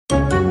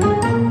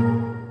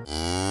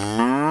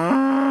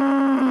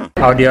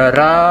Audio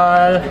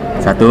roll.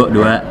 1,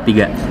 2,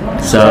 3.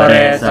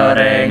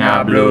 Sore-sore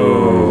ngablu.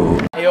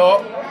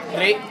 Ayo,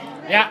 Dri.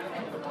 Ya.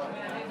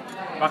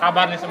 Apa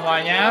kabar nih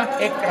semuanya?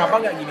 Kenapa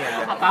nggak gini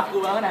aja?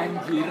 Kaku banget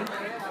anjir.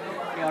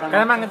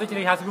 Karena emang itu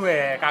ciri khas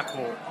gue,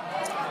 kaku.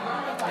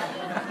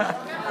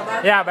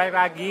 Ya, balik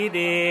lagi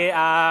di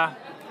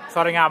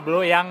Sore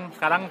Ngablu yang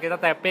sekarang kita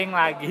tapping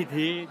lagi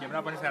di jam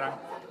berapa nih sekarang?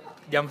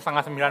 Jam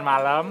 8:30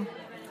 malam.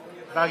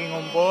 Kita lagi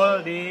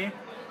ngumpul di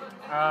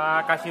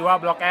Kashiwa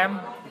Blok M.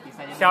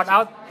 Shout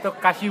out to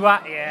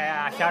Kashiwa,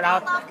 shout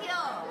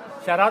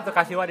out to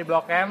Kashiwa di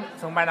Blok M.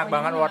 Sumpah enak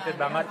banget, worth it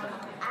banget.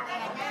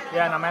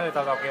 Ya, namanya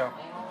Little Tokyo.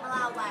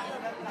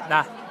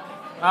 Nah,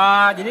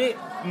 jadi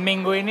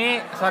minggu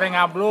ini Sore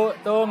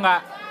Ngablu tuh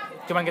nggak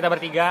cuman kita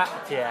bertiga,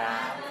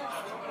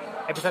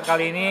 Episode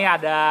kali ini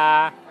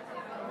ada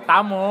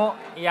tamu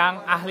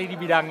yang ahli di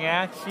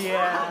bidangnya,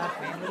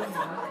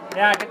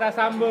 Ya, kita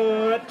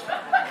sambut.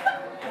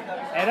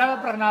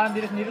 Udah perkenalan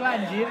diri sendiri lah,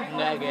 anjir.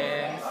 Enggak,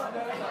 gengs.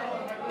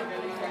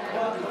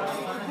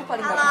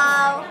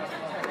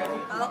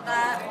 Halo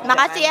Kak.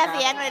 Makasih ya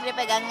Vian udah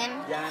dipegangin.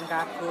 Jangan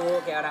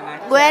kaku kayak orang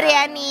aja. Gue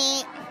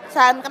Riani,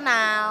 salam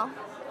kenal.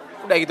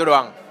 Udah gitu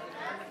doang.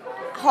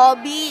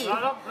 Hobi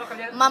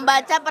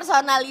membaca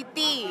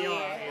personality.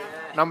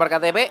 Nomor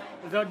KTP?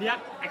 Zodiak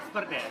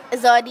expert ya?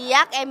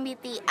 Zodiak,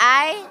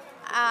 MBTI,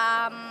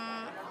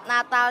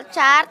 natal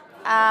chart.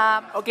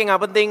 Oke,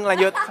 nggak penting,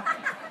 lanjut.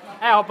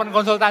 Open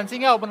konsultansi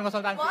nggak? Open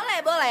konsultansi?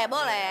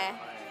 Boleh.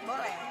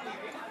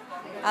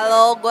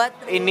 Halo, gue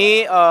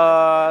Ini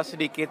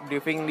sedikit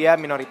briefing, dia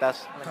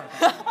minoritas.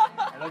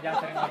 Lo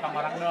jangan sering ngotong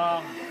orang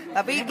dong.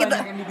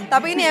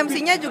 Tapi ini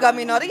MC-nya juga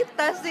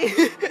minoritas sih.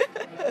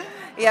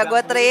 Ya,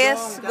 gue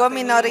Tris, gue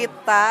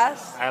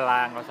minoritas.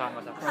 Ayolah, nggak usah.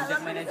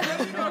 Project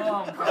management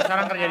dong. Lo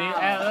sekarang kerja di,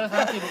 lo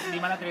sekarang sibuk di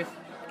mana, Tris?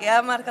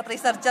 Ya, market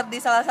researcher di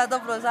salah satu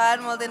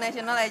perusahaan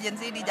multinational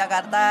agency di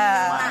Jakarta.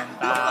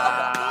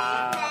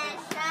 Mantap.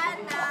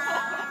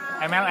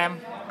 MLM,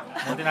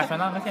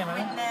 multinasional nggak sih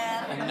MLM?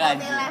 Enggak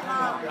anjir.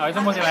 Oh,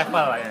 itu multi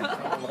level lah ya,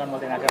 bukan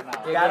multinasional.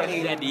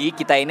 Jadi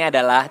kita ini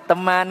adalah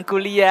teman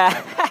kuliah.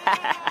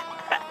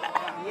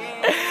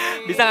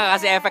 Bisa nggak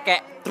kasih efek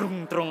kayak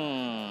trung?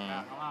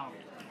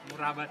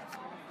 Murah banget.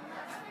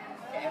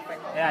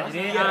 Ya,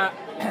 jadi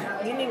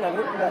Ini nggak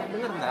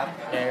bener.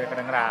 ya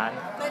kedengeran.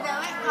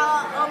 BTW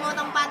kalau lo mau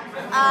tempat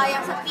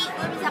yang sepi,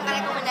 gue bisa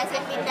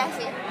ngerekomendasiin pindah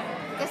sih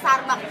ke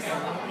Starbucks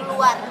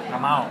keluar.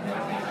 Nggak mau.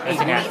 Ya,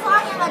 sini ya. Sepi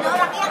soalnya nggak ada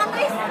orang, iya kan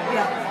Tris?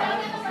 Iya.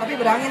 Tapi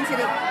berangin sih,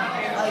 Rik.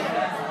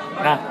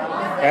 Nah,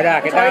 ya udah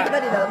Soalnya kita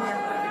di dalamnya.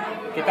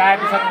 kita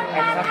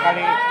episode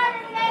kali.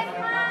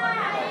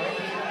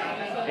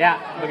 Ya,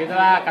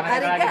 begitulah karena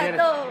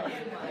kita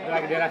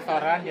lagi di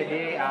restoran,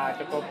 jadi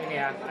cukup ini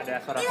ya, ada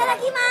suara-suara.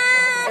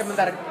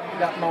 Bentar,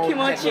 nggak mau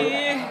Kimochi.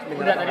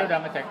 Udah tadi udah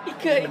ngecek.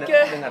 Ike.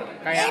 Dengar.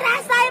 Kayak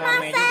Irasai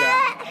rame juga.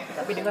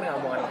 Tapi dengar nggak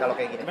omongan kalau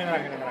kayak gini?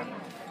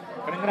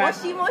 Kedengeran.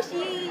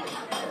 Moshi.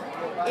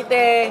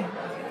 Ite.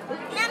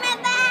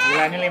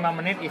 Gila, ini 5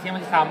 menit isinya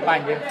masih sampah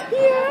anjir.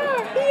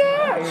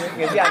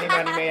 Nggak sih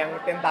anime yang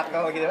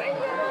tentakel gitu?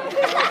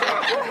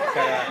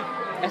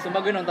 Sumpah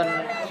gue nonton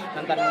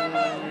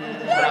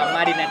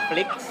drama di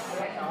Netflix.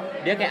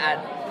 Dia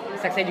kayak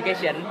sex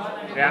education.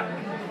 Ya.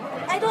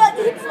 Itu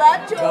lagi hits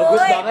banget cuy.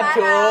 Bagus banget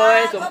cuy,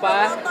 parah. sumpah.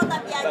 Gua belum nonton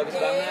tapi Bagus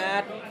anjing.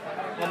 banget.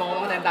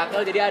 Ngomong-ngomong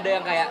tentakel, jadi ada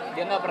yang kayak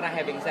dia nggak pernah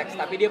having sex,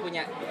 tapi dia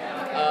punya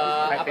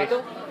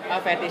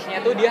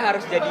fetishnya tuh dia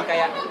harus jadi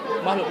kayak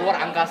makhluk luar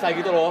angkasa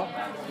gitu loh.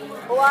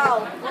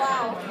 Wow.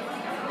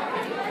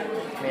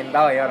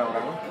 Mental ya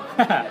orang-orang.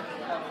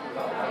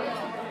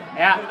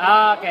 Ya,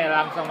 oke,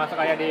 langsung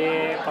masuk aja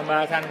di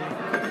pembahasan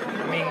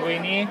minggu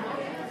ini.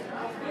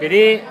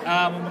 Jadi,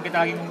 mumpung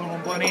kita lagi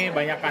ngumpul-ngumpul nih,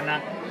 banyak anak.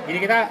 Jadi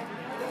kita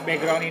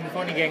background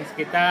info nih, gengs.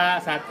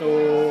 Kita satu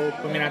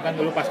peminatan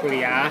dulu pas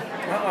kuliah.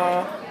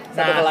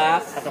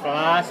 Satu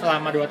kelas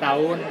selama 2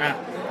 tahun. Nah,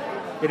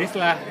 jadi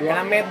setelah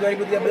Kamet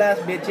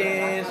 2013,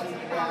 BCS.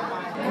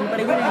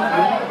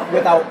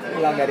 Gue tahu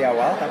ulang dari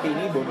awal, tapi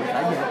ini bonus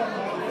aja.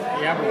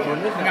 ya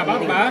bonus nggak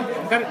apa-apa.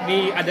 Ntar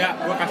ada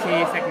gua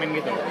kasih segmen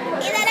gitu.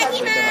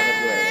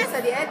 Bisa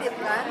diedit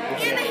kan?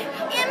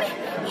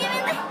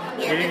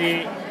 Jadi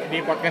di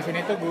podcast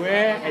ini tuh gue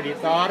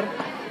editor,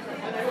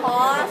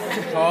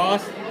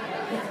 host,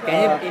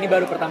 Kayaknya ini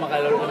baru pertama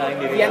kali lo kenalin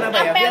diri. Vian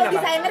apa ya? Vian apa?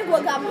 Desainer gue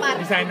gampar.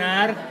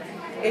 desainer.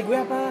 Gue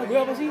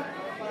apa sih?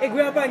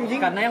 Gue apa anjing?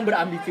 Karena yang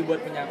berambisi buat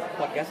punya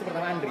podcast itu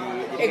pertama Andri.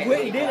 Jadi Gue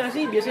ide gak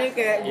sih? Biasanya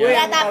kayak gue Ya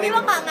yang tapi paling...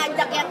 lo gak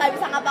ngajak yang gak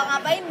bisa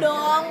ngapa-ngapain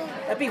dong.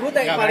 Tapi gue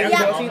Nggak, paling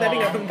nggak, jauh sih, tapi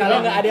gak penting. kalau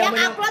nggak ada yang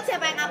Yang upload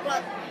siapa yang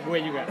upload? Gue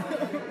juga.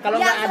 kalau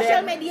nggak ada sosial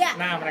yang media.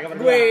 Nah, mereka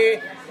berdua. Gue...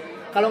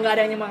 kalau nggak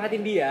ada yang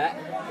nyemangatin dia,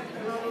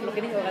 lo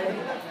ini nggak ada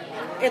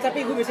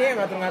tapi gue biasanya yang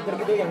ngatur-ngatur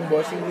gitu, yang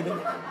bossing gitu.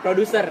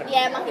 produser.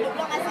 Ya emang hidup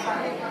lo gak sih?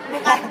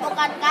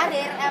 Bukan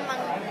karir, emang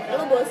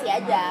lu bosi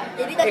aja.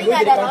 Jadi tadi Gue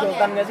gak jadi ada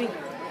konsultan role-nya. gak sih?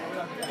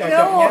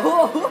 Cocoknya.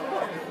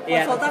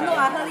 Iya. Konsultan tuh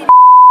ahli.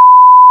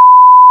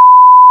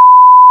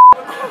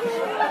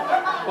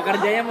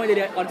 Pekerjanya mau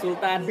jadi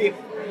konsultan. Bip.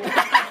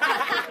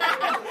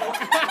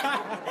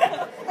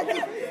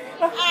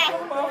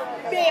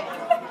 Bip.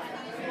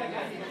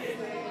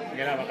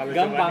 Gila, bakal lucu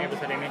Gampang. banget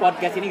episode ini.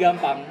 Podcast ini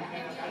gampang.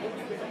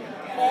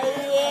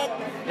 Baik.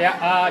 Ya,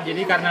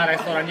 jadi karena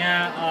restorannya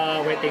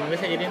waiting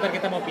list ya, jadi ntar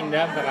kita mau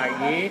pindah bentar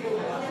lagi.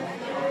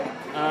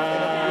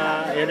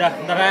 Ya udah,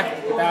 bentar ya,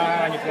 kita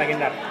lanjut lagi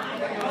ntar.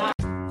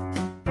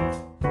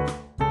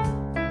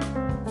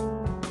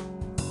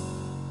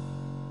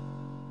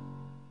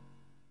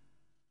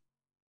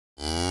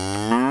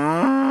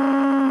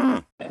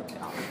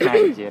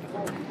 Anjir.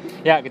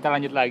 Ya, kita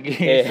lanjut lagi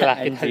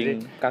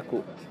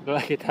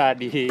setelah kita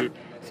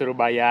disuruh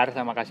bayar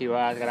sama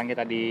Kasiwa, sekarang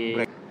kita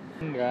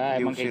enggak,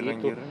 emang kayak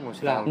gitu.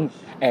 Lah,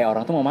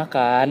 Orang tuh mau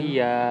makan.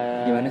 iya.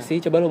 Gimana sih?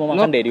 Coba lu mau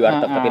makan deh di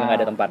warteg tapi nggak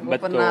ada tempat.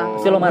 Betul.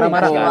 Pasti lo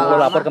marah-marah kan? Lo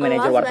lapor ke manajer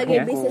Lo sebagai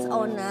wartegnya. business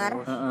owner,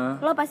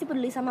 lo pasti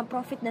peduli sama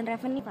profit dan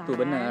revenue kan? Tuh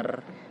bener.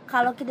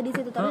 Kalau kita di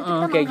situ terus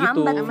kita kayak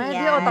gitu. menghambat Namanya Vian.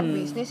 dia otak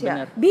bisnis ya.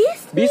 Bener.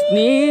 Bisnis.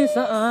 Bisnis,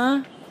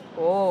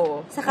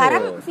 Oh.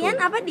 Sekarang Tuh, Vian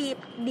tuh. apa di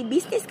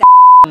bisnis kan?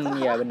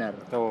 Iya benar.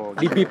 Tuh,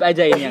 Di bip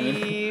aja ini yang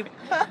ini.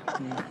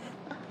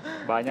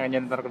 banyak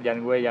yang ntar kerjaan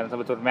gue jangan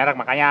sebut merek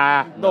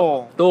makanya.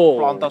 Tuh, Tuh.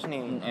 pelontos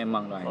nih.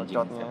 Emang lo anjing.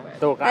 Locotnya.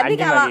 Tuh, ke Tapi anjing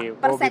kalau lagi,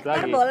 per bobit sektor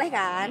lagi. boleh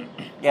kan?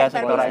 Ya,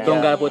 sektor aja.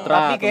 Tunggal putra,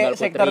 Tapi kayak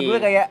tunggal sektor putri. gue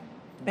kayak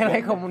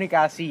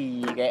telekomunikasi,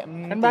 kayak Kan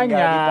tinggal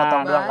banyak.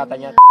 dipotong doang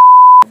katanya.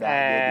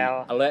 Sel.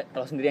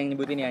 Lo sendiri yang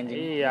nyebutin nih anjing.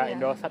 Iya,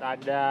 Indosat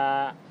ada.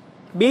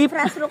 Bip.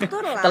 Infrastruktur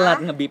lah. Telat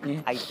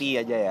ngebipnya. IT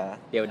aja ya.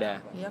 Ya udah.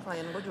 Iya,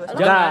 klien gue juga. Lo-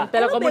 Jangan Enggak. Lo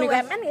telekomunikasi.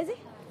 BUMN gak sih?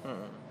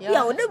 Ya.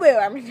 Ya udah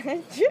BUMN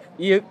aja.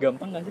 Iya,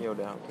 gampang gak sih? Ya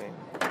udah, oke.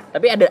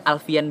 Tapi ada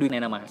Alfian Dwi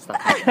nama staff.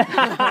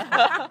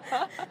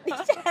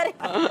 Dicari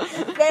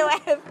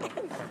BUMN.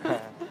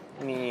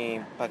 Nih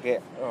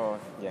pakai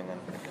jangan.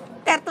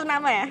 Kartu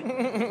nama ya?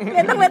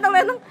 Lentong.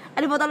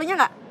 Ada foto lunya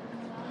nggak?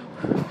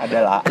 Ada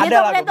lah.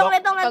 Lentong.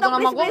 Kartu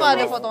nama gue nggak ada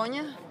please.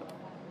 fotonya.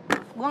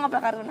 Gue nggak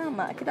punya kartu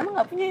nama. Kita mah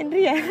nggak punya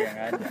Hendri ya.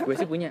 Gue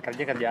sih punya.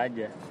 Kerja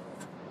aja.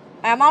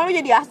 Emang lu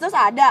jadi asdos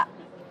ada?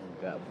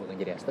 Enggak, bukan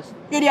jadi astos.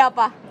 Jadi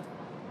apa?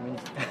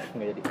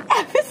 Enggak jadi.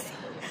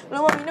 Lu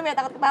mau minum ya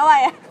takut ketawa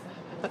ya?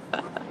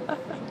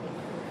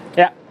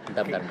 Ya,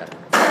 Bentar.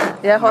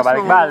 Ya, nggak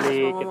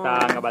balik-balik, kita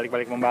nggak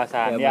balik-balik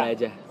pembahasan. Ya, Ya, mulai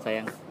aja,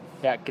 sayang.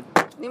 ya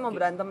Ini mau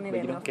berantem nih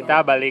deh.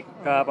 kita balik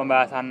ke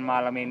pembahasan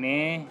malam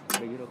ini.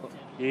 Bagi rokok.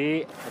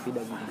 Jadi Tapi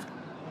daging.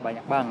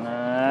 banyak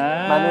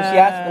banget.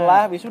 Manusia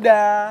setelah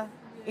wisuda.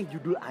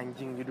 Judul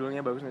anjing, judulnya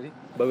bagus gak sih?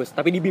 Bagus,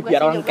 tapi di bip Gue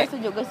biar orang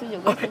setuju, kayak gue setuju.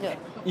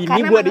 ini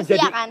Karena buat manusia,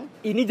 dijadi kan?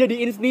 ini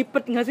jadiin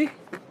snippet enggak sih?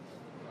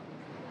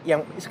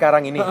 Yang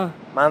sekarang ini. Heeh.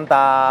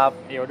 Mantap.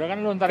 Ya udah kan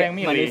lu ntar yang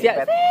milih. Manusia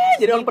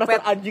jadi orang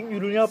perasaan anjing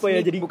judulnya apa ya?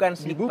 Jadi Bukan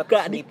dibuka,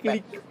 snippet.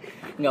 diklik.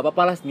 Enggak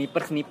apa-apa lah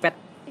snippet.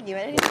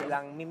 Gimana nih?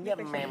 Bilang meme-nya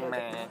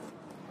meme.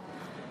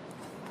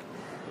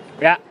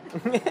 Ya.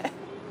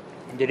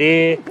 Jadi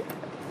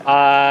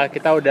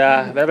kita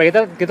udah berapa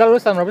kita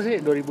lulus tahun berapa sih?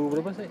 2000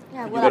 berapa sih?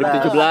 Ya, gue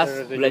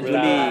 2017 bulan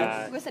Juli.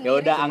 Gue sendiri. Ya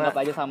udah anggap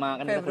aja sama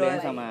kan kita Februari.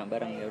 kuliahnya sama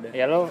bareng ya udah.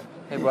 Ya lo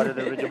Februari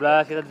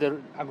 2017, kita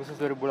Agustus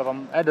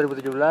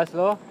 2017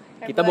 lo.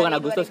 Kita bukan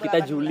Agustus, kita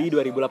Juli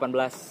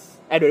 2018.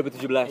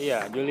 2017.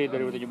 Iya, Juli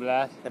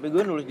 2017. Tapi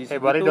gue nulis di situ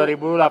Februari tuh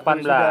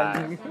 2018.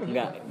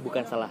 Enggak,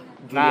 bukan salah.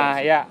 Juli Nah,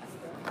 harusnya. ya.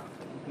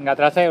 Nggak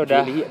terasa ya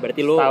udah Juli,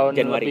 berarti lo setahun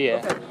Januari. lebih ya.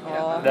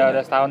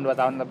 Udah setahun 2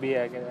 tahun lebih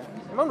ya kita.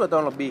 Emang 2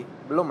 tahun lebih?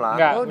 Belum lah.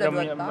 Enggak, Oh, udah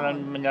udah 2 tahun.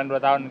 menjelang 2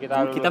 tahun kita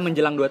lulus. Kita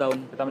menjelang 2 tahun.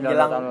 Kita menjelang 2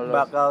 Menjelang tahun lulus.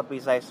 bakal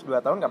precise 2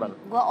 tahun kapan?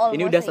 Gue almost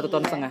Ini udah a 1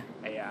 tahun year. setengah.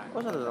 Iya, Oh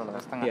 1 tahun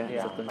setengah. Iya,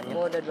 Iya. 1 tahun.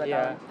 Gue udah 2 Iya,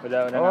 tahun. udah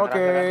nggak Oke.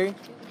 kerasa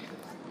kan.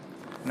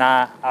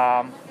 Nah,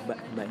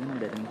 Mbaknya mau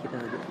datengin kita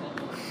lagi.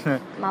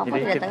 Mau kok Jadi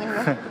kita- datengin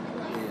gue.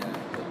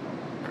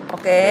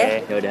 Oke.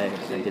 Ya udah,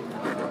 lanjut.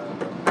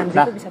 Anjir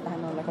Nah. tuh bisa tahan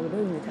sama mereka berdua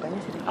gimana caranya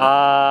sih?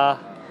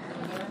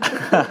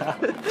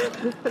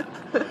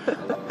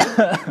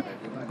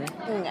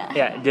 Enggak.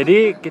 Ya, jadi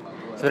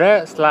sebenarnya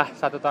setelah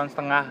 1 tahun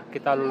setengah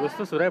kita lulus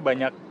tuh sebenarnya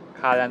banyak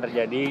hal yang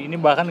terjadi. Ini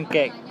bahkan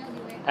kayak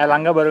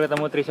Erlangga baru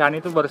ketemu Trishani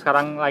tuh baru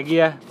sekarang lagi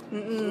ya.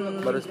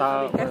 Baru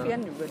setahun.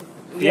 Kevian juga.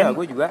 Iya,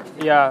 gue juga.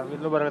 Iya,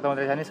 lu baru ketemu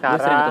Trishani Gue sering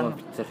sekarang.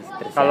 ketemu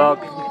Tris. Kalau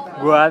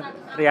gua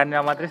Rian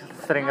sama Tris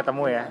sering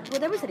ketemu ya. Gue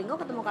tapi sering kok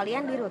ketemu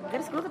kalian di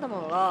Rutgers, gue ketemu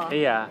lo.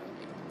 Iya.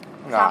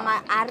 Enggak. Sama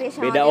Aris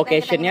sama beda kita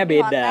occasionnya ketemu di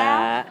beda.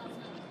 hotel.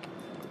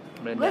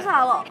 Gue Bener.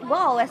 gue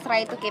always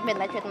try to keep in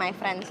touch with my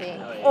friends sih.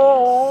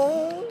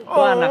 Oh.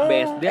 Gue anak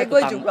BSD atau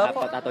gue juga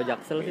kok. atau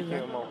Jaksel sih.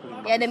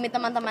 Ya demi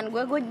teman-teman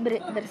gue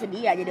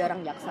bersedia jadi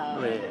orang Jaksel,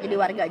 Wih. jadi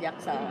warga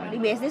Jaksel.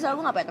 Di BSD soalnya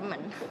gue nggak punya teman.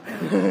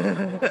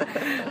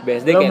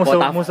 BSD Lu kayak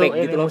kota musuh fake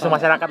gitu loh. musuh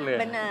masyarakat lu ya.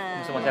 Bener.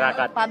 Musuh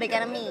masyarakat. Public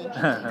enemy.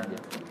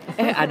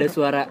 Ada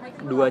suara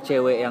 2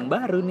 cewek yang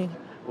baru nih.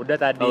 Udah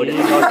tadi. Oh,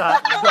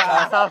 udah. Nggak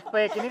usah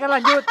fake. Ini kan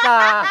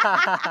lanjutan.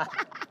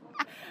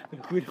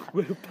 Gue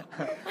lupa.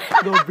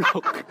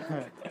 Goblok.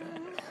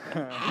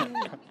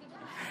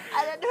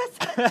 Ada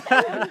dosa.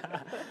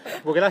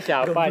 Gue kira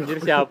siapa anjir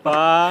siapa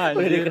Udah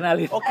anjir.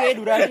 dikenalin. Oke,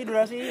 durasi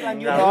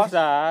lanjut, Nggak Bos.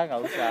 usah.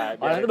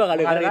 Orang tuh bakal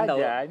dengerin Ngalir tau.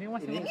 aja. Ini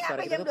masih Ini Ini suara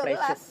apa kita jam tuh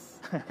precious.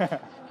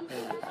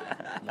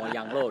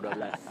 Moyang lo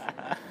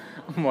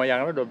 12. Moyang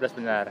lo 12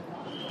 benar.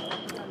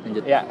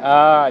 Lanjut. Ya,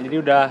 jadi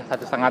udah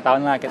 1,5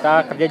 tahun lah.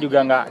 Kita kerja juga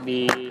nggak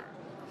di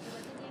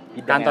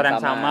Bidang kantor yang yang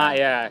sama.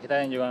 Ya.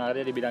 Kita juga nggak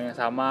kerja di bidang yang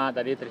sama.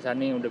 Tadi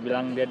Trisani udah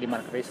bilang dia di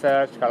market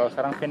research. Kalau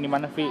sekarang Vin di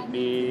mana, Vi?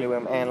 Di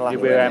BUMN lah. Di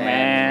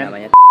BUMN.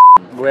 Namanya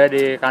Gue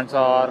di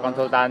kantor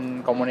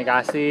konsultan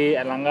komunikasi.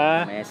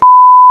 Erlangga.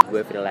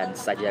 gue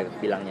freelance saja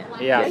bilangnya.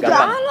 Iya. Biar gampang.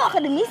 Jangan lo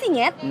akademisi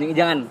nyet. Ini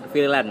jangan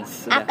freelance.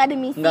 Udah.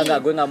 Akademisi. Enggak,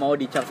 gue nggak mau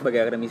dicap sebagai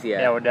akademisi Ya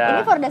ya. udah.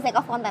 Ini for the sake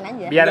of content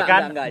aja.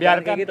 Biarkan, Enggak, biarkan. jangan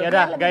kayak gitu. Ya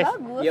udah, Lebih guys.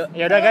 bagus. Yuk.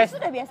 Ya udah, guys. Itu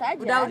udah biasa aja.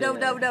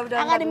 Udah.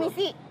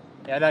 Akademisi.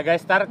 Ya udah,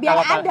 guys. Ntar Biar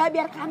kalau ada,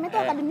 biar kami tuh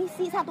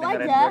akademisi satu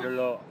dengerin aja. gue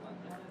dulu.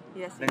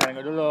 Iya sih. Dengerin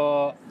gue dulu.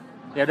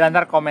 Ya udah,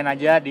 ntar komen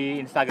aja di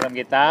Instagram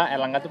kita.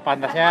 Erlangga tuh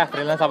pantasnya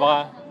freelance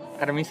apa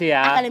akademisi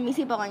ya.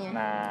 Akademisi pokoknya.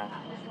 Nah,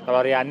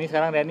 kalau Riani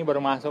sekarang baru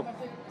masuk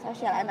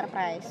Social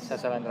enterprise.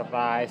 social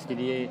enterprise.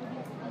 Jadi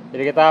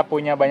kita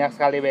punya banyak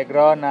sekali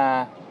background.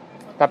 Nah,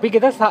 tapi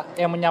kita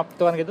yang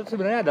menyatukan gitu tuh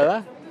sebenarnya adalah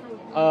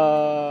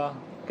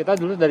kita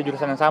dulu dari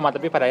jurusan yang sama,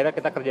 tapi pada akhirnya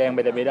kita kerja yang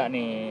beda-beda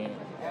nih.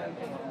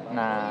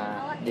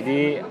 Nah,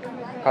 jadi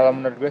kalau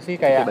menurut gue sih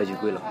kayak Itu baju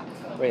gue loh.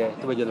 oh iya,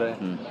 itu baju lo ya.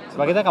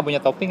 Cuma kita nggak punya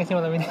topping sih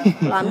malam ini.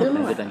 Lo ambil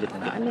mau Lanjut.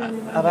 nggak? Ambil.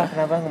 Apa?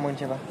 Kenapa ngomongin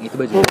siapa? Itu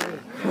baju gue.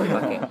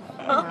 Pakai.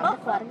 Ngablu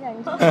keluarga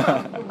anjing.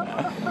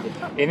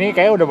 Ini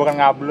kayak udah bukan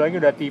ngablu lagi,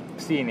 udah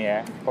tipsi nih ya.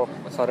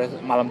 Sore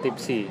malam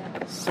tipsi.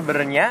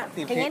 Sebenarnya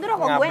tipsnya Kayaknya itu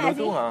rokok gue nggak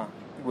sih?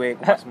 Gue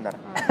kupas sebentar.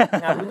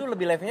 Ngablu tuh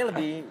lebih levelnya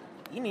lebih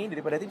ini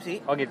daripada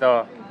tipsi. Oh gitu.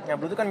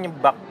 Ngablu tuh kan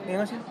nyebak, ya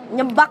nggak sih?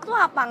 Nyebak tuh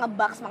apa?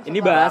 Ngebak maksudnya? Ini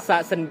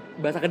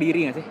bahasa Kediri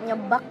nggak sih?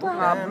 Nyebak tuh apa?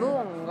 Ngablu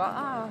enggak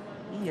ah.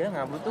 Iya,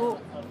 ngablu tuh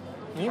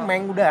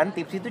nyimeng udahan,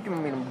 tipsi itu cuma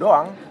minum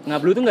doang.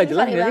 Ngablu tuh nggak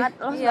jelas Sorry nggak sih? banget,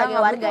 lo Iya, sebagai ngablu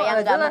warga tuh yang nggak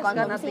nggak jelas kan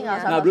mengkonsumsi artinya. nggak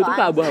usah Ngablu tuh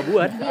sok-sokan.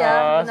 keabu-abuan. Iya,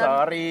 Oh, benar.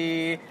 sorry.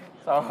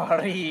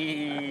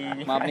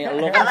 Maaf nih,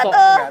 lo kan Apa sok.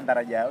 tuh? Ntar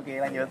aja, oke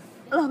lanjut.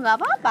 Loh nggak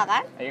apa-apa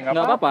kan? Ya,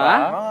 Nggak apa-apa.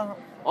 Oh,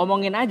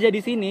 Omongin aja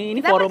di sini. Ini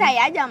Kita forum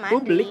percaya aja sama Andri.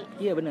 publik.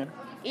 Iya benar.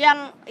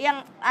 Yang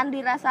Andi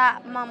rasa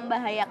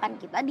membahayakan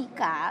kita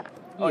di-cut.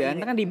 Oh, Iya, ini.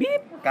 ntar kan di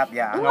bip. cut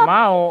ya. Nggak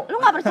mau. Lu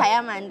nggak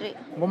percaya sama Andri?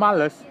 Gue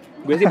males.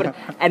 Gue sih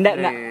enggak,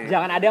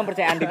 jangan ada yang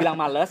percaya Andi bilang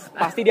males,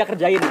 pasti dia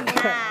kerjain.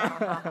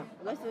 Nah,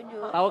 gue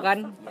setuju. Tahu kan?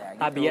 gitu.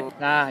 Tabiat.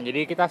 Nah,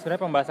 jadi kita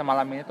sebenarnya pembahasan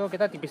malam ini tuh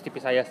kita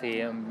tipis-tipis aja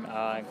sih,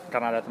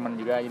 karena ada teman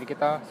juga. Jadi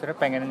kita sebenarnya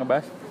pengen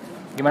ngebahas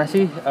gimana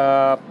sih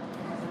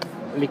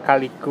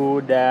lika-liku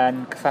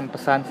dan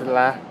kesan-pesan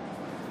setelah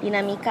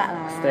Dinamika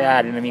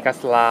lah. dinamika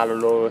setelah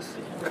lulus.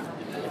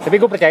 Tapi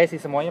gue percaya sih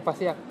semuanya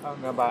pasti enggak,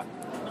 Pak.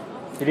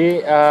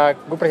 Jadi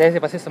gue percaya sih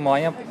pasti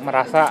semuanya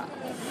merasa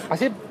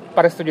pasti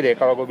pada setuju deh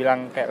kalau gue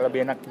bilang kayak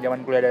lebih enak zaman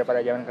kuliah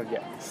daripada zaman kerja.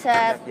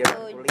 Setuju.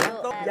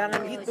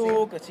 Jangan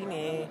gitu ke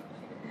sini.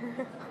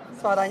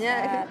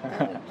 Suaranya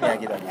Ya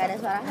gitu. Gak ada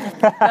suara.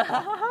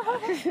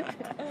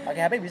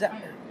 Pakai HP bisa?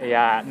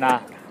 Iya, nah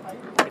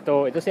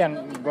itu sih yang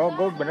gue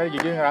bener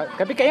jujur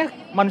tapi kayaknya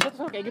manusia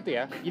tuh kayak gitu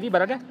ya. Jadi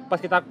ibaratnya pas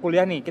kita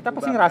kuliah nih, kita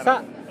pasti ngerasa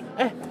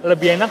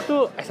lebih enak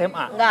tuh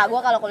SMA. Enggak, gue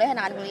kalau kuliah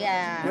enakan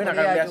kuliah. Gue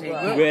enakan kuliah sih.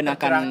 Gue enakan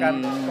tercerahkan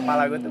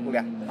kepala gue tuh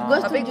kuliah. Gue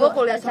tapi setuju. gue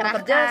kuliah sama tercerahkan.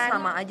 kerja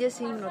sama aja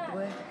sih menurut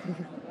gue.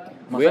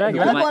 Maksudnya Gue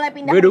gimana? dukung, boleh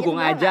pindah gue ke dukung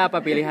gitu aja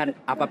doang.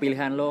 apa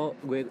pilihan lo,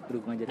 gue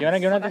dukung aja.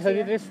 Gimana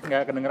Tris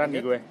nggak kedengeran di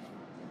gue.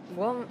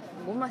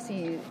 Gue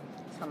masih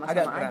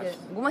Agak sama-sama keras. aja.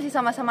 Gue masih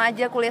sama-sama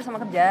aja kuliah sama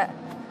kerja.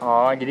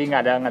 Oh, jadi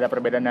nggak ada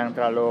perbedaan yang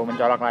terlalu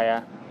mencolok lah ya.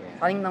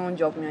 Paling tanggung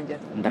jawabnya aja.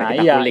 Ntar Nah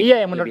kita kulik iya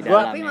yang menurut lebih gue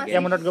dalam ya.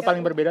 yang menurut gue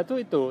paling berbeda tuh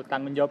itu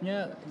tanggung jawabnya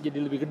jadi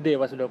lebih gede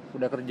pas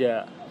udah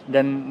kerja,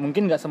 dan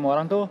mungkin nggak semua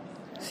orang tuh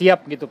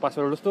siap gitu pas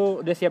lulus tuh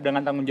dia siap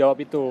dengan tanggung jawab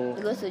itu.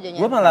 Gue setuju.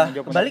 Gue malah Tanggung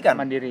jawab kebalikan.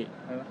 mandiri.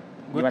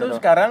 Gue Gimana tuh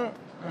sekarang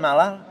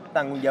malah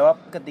tanggung jawab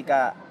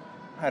ketika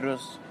harus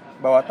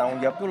bawa tanggung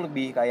jawab tuh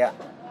lebih kayak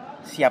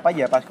siap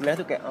aja. Pas kuliah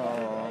tuh kayak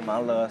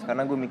males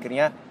karena gue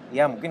mikirnya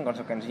ya mungkin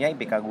konsekuensinya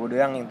IPK gue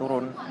doang yang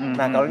turun.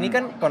 Nah kalau ini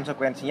kan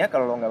konsekuensinya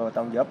kalau lo nggak bawa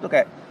tanggung jawab tuh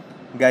kayak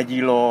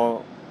gaji lo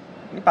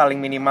ini paling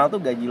minimal tuh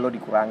gaji lo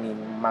dikurangin,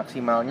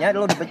 maksimalnya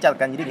lo dipecat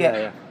kan. Jadi kayak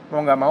Iya.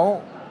 mau nggak mau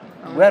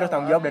gue harus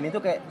tanggung jawab, dan itu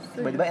kayak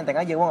tiba-tiba enteng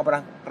aja. Gue nggak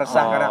pernah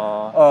resah karena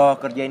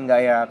kerjain nggak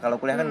ya. Kalau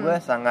kuliah kan gue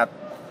sangat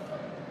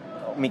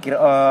mikir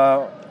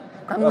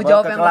Tanggung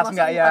jawab ke yang kelas gue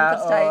nggak maksud ya, bukan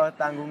kerjain.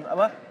 tanggung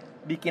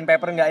bikin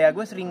paper nggak ya.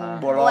 Gue sering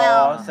bolos.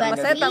 Well, sering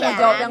Maksudnya ngerjain tanggung Iya.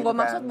 jawab yang gitu gue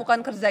kan. maksud bukan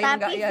kerjain Tapi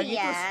enggak ya sih gitu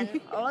Yan, sih.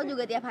 lo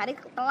juga tiap hari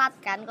telat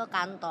kan ke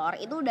kantor.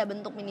 Itu udah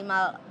bentuk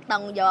minimal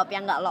tanggung jawab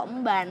yang gak lo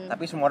emban.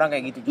 Tapi semua orang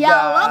kayak gitu juga. Ya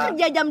lo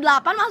kerja jam 8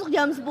 masuk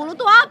jam 10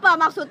 tuh apa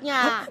maksudnya?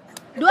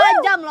 2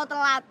 jam lo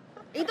telat.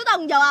 Itu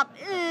tanggung jawab.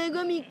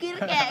 Gue mikir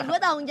kayak gue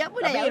tanggung jawab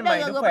udah Tapi ya in udah my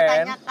gak gue defense,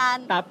 pertanyakan.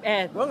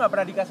 Gue nggak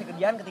pernah dikasih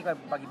kerjaan ketika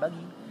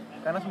pagi-pagi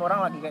karena semua orang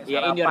lagi kayak Ya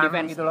in your sarapan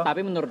defense, gitu loh.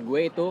 tapi menurut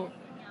gue itu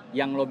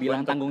yang lo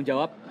bilang tanggung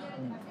jawab,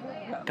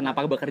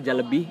 kenapa bekerja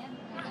lebih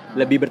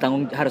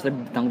harus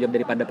lebih bertanggung jawab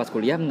daripada pas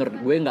kuliah, menurut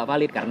gue nggak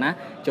valid. Karena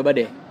coba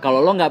deh,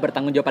 kalau lo nggak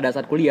bertanggung jawab pada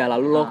saat kuliah,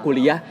 lalu lo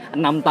kuliah 6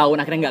 tahun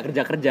akhirnya nggak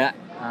kerja,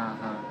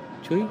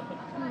 cuy,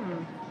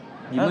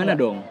 gimana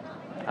dong?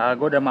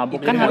 Gue udah mabuk.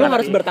 Kan lu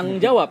harus bertanggung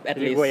jawab at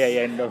least. Gue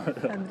yayain dong.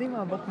 Andri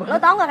mabok Lo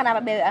tau gak kenapa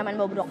BUMN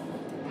bobrok?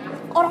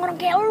 Orang-orang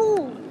kayak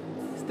lu.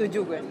 Setuju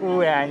gue.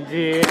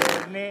 Anjir.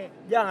 Ini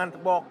Jangan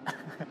tebok.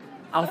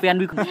 Alfian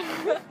Dwi.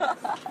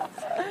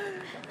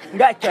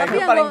 Enggak, coy, Tapi gue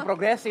yang paling gua-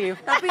 progresif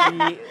tapi-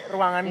 di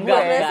ruangan gue. Enggak,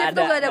 Progresif ada,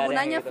 tuh gak ada nggak ada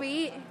gunanya, yang gitu. Vi.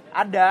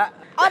 Ada.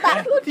 Oh tak,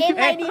 in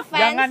my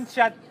defense.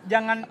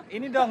 jangan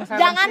ini dong. Jangan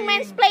silencing.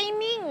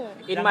 mansplaining.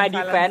 In Jangan my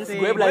defense, silencing.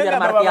 gue belajar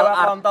nggak martial bawa-bawa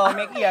art. kontol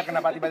Meki ya,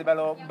 kenapa tiba-tiba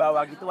lo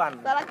bawa gituan?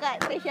 Salah Kak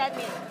Trishan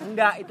nih.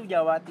 Enggak, itu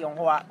Jawa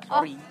Tionghoa,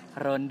 sorry.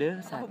 Ronde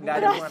satu. Enggak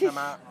ada hubungan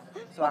sama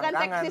Bukan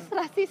selangkangan. seksis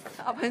rasis.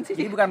 Apaan sih?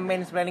 Jadi bukan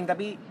mansplaining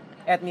tapi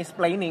ethnic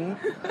planning.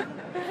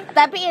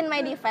 Tapi in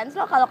my defense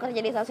lo kalau kerja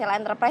di social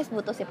enterprise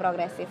butuh si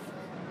progresif.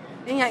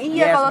 Iya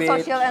Yes, kalau bitch.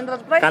 social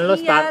enterprise Kan lu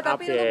iya, startup,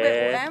 tapi lu ya.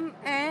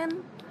 BUMN.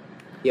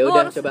 Ya Lu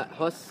udah harus coba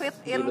host fit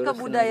in dilurusin ke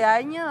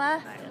budayanya lah.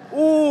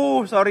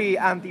 Sorry,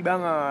 anti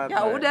banget.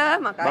 Ya udah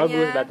makanya.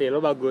 Bagus berarti lo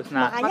bagus.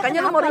 Nah, Makanya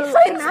lu kenapa mau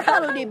resign Kenapa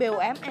lu di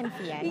BUMN,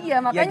 Vian? Iya Ya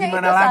makanya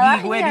gimana itu lagi,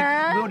 salahnya.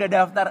 gue udah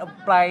daftar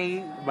apply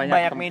Banyak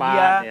banyak tempat,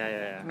 media. ya.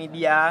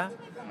 Media.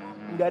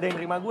 Enggak ada yang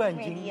terima gue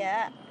anjing. Media.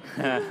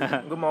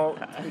 Gue mau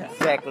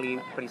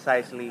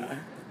precisely.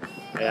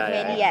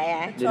 Media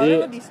ya. Jadi Soalnya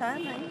lu di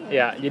sana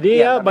ya, jadi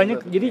Iya, ya tapi banyak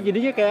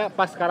jadinya kayak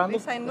pas sekarang tuh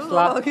Resign dulu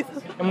setelah gitu.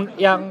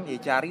 yang Ya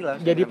carilah.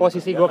 jadi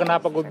posisi gue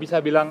kenapa gue bisa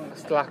bilang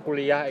setelah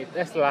kuliah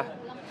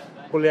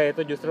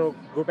itu justru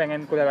gue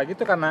pengen kuliah lagi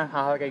tuh karena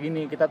hal-hal kayak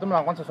gini. Kita tuh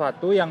melakukan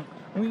sesuatu yang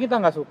mungkin kita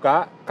nggak suka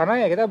karena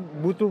ya kita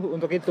butuh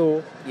untuk itu.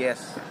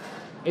 Yes.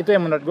 Itu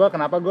yang menurut gue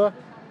kenapa gue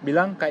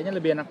bilang kayaknya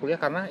lebih enak kuliah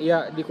karena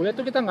ya di kuliah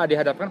tuh kita nggak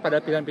dihadapkan pada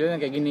pilihan-pilihan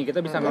yang kayak gini. Kita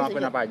bisa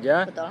ngelakuin apa aja.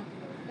 Betul.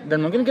 Dan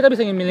mungkin kita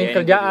bisa milih Iya,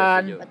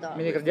 kerjaan, setuju. Betul.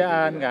 milih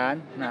kerjaan kan.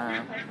 Nah,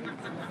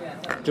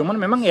 cuman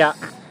memang ya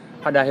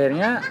pada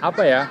akhirnya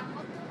apa ya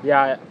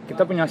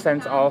kita punya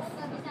sense of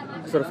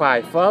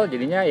survival.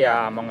 Jadinya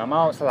ya mau nggak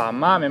mau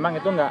selama memang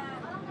itu nggak,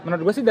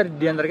 menurut gue sih dari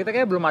di antara kita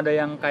kayak belum ada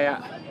yang kayak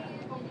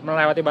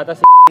melewati batas.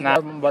 Nah,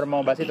 baru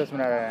mau bahas itu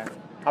sebenarnya.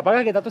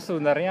 Apakah kita tuh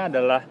sebenarnya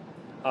adalah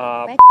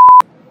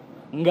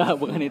Enggak,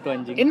 bukan itu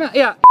anjing.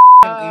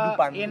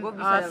 Kehidupan. in Gua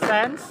a bisa-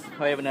 sense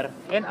Oh iya benar.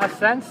 in a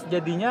sense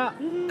jadinya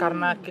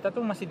karena kita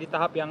tuh masih di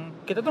tahap yang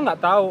kita tuh nggak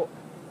tahu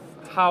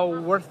how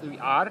worth we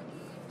are,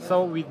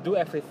 so we do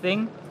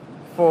everything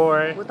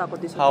for Gue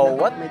takut disuruh How dapet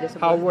what? meja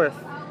sebelah. how worth.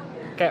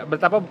 Kayak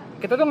betapa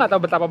kita tuh nggak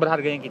tahu betapa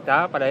berharganya kita.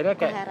 Pada akhirnya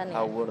kayak Heran ya.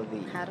 How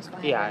worthy. Harus kok.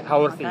 iya how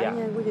worthy ya.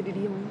 Makanya gue jadi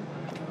diem.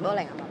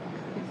 Boleh nggak apa-apa.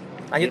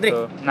 Lanjut, Trik.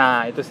 Gitu. Nah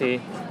itu sih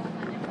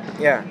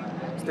Ya,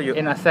 setuju.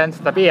 in a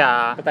sense. Tapi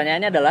ya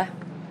Pertanyaannya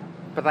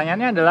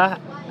adalah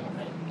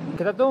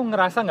kita tuh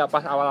ngerasa nggak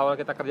pas awal-awal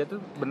kita kerja tuh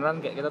beneran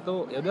kayak kita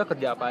tuh ya udah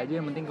kerja apa aja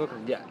yang penting gue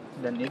kerja,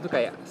 dan itu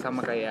kayak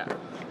sama kayak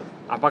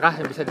apakah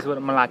bisa disebut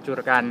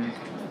melacurkan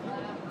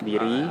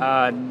diri.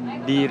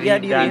 diri Ya,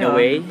 diri, dan in a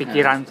way.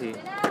 pikiran sih.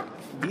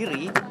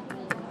 Diri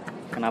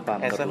Kenapa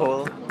as a menurut lo?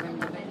 whole.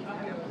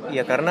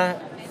 Ya karena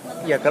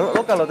ya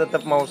kalau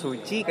tetap mau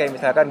suci, kayak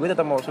misalkan gue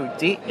tetap mau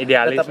suci,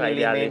 Idealis tetap lah, milih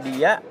idealis.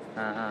 media,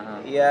 Ah.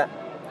 ya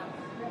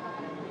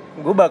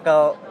gue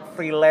bakal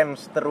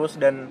freelance terus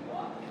dan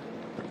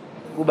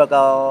gue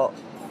bakal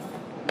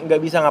nggak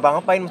bisa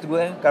ngapa-ngapain maksud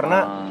gue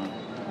karena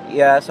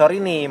ya sorry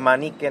nih,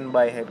 money can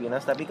buy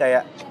happiness, tapi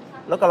kayak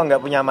lo kalau nggak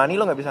punya money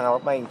lo nggak bisa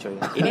ngapa-ngapain coy.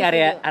 Ini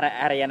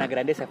Ariana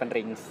Grande Seven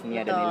Rings. Ini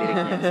ada di Betul.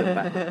 liriknya,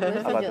 sumpah. Gue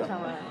Apa setuju tuh?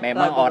 sama.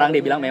 Memang orang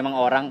dibilang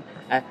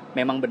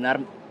memang benar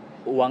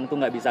uang tuh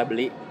nggak bisa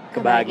beli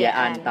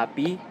kebahagiaan,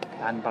 tapi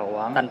Tanpa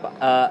uang.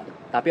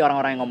 tapi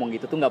orang-orang yang ngomong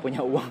gitu tuh nggak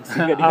punya uang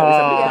sehingga dia nggak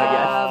bisa beli Ya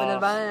kebahagiaan. bener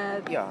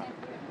banget. Ya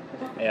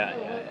Ya.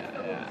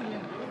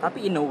 Tapi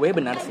in a way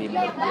benar sih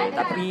menurut gue.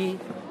 Tapi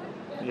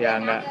Ya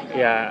nggak.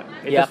 Ya.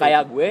 Itu ya sih.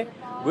 kayak gue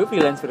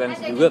freelance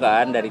juga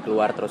kan dari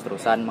keluar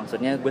terus-terusan.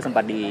 Maksudnya gue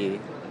sempat di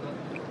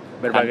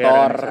Berbagai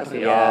kantor organisasi.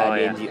 ya, Oh,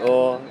 di ya.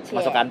 NGO,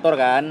 masuk kantor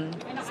kan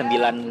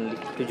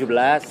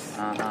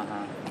 9-17.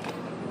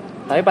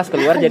 Tapi pas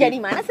keluar Kerja jadi di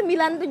mana?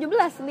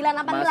 9-17,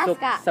 9-18 masuk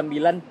Kak.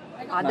 9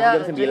 Ada,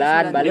 jam 9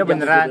 jadi balik Dia jam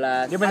beneran.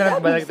 17. Dia beneran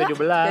Ada, balik bisa? 17.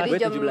 Jadi gue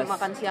jam 17.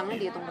 makan siangnya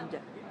dihitung kerja.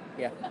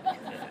 Ya.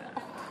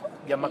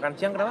 jam makan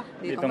siang kenapa?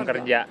 Hitung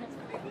kerja.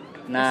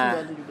 Nah,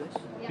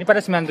 9-17. Ini pada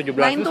 917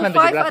 9 itu to 917 5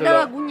 ada dulu.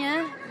 lagunya.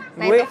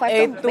 Gue 9 to 5 tuh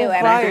 8 to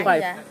BUMN 5.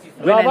 aja.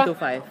 gue Lu 9 apa? to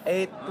 5.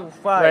 8 to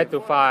 2 5. to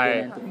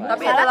 5.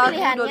 Tapi Salah ada lagu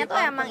pilihannya udah tuh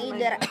emang dipotong.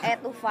 either 8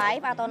 to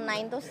 5 atau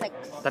 9 to 6.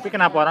 Tapi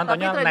kenapa orang Tapi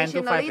taunya 9 to 5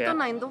 traditionally ya? itu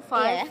 9 to 5.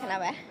 Iya ya,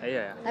 kenapa ya?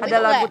 Iya ya. Tapi Ada itu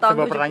lagu nggak- tahun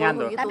Sebuah 70 pertanyaan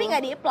tuh. gitu. tapi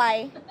nggak di-apply.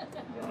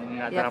 Enggak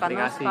Ya karena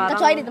teraplikasi. sekarang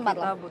Kecuali di tempat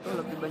kita lo. butuh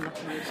lebih banyak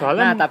duit.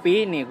 Soalnya Nah, tapi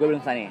nih gue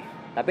belum selesai nih.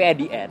 Tapi at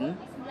the end,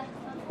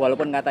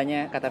 walaupun kata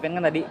Fen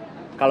kan tadi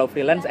kalau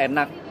freelance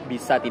enak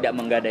bisa tidak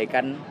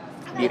menggadaikan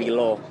diri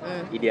lo,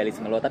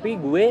 idealisme lo. Tapi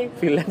gue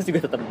freelance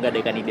juga tetap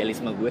menggadaikan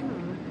idealisme gue.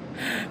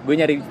 Gue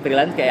nyari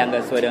freelance kayak yang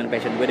gak sesuai dengan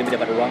passion gue demi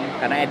dapat uang.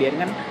 Karena at the end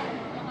kan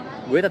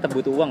gue tetap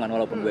butuh uang kan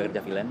walaupun gue kerja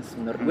freelance.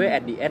 Menurut gue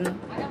at the end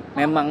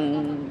memang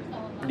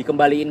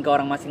dikembaliin ke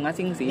orang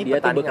masing-masing sih. Ini Dia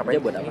tuh petani bekerja ngapain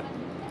buat sih? apa?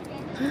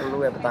 Lu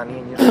ya petani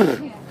anjir.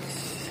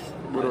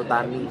 Buruh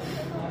tani.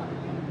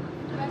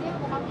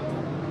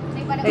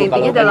 intinya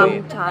kalau dalam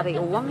gue- cari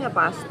uang ya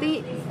pasti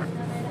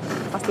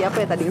apa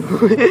ya tadi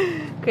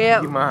kayak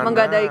Gimana?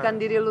 menggadaikan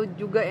diri lu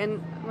juga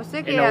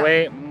maksudnya In a kayak way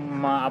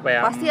apa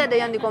ya? pasti ada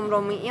yang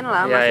dikompromiin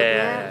lah Iya, maksudnya.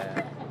 iya,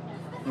 iya.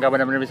 Nggak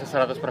benar-benar bisa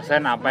 100%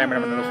 apa yang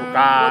benar-benar lu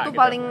suka. Gue tuh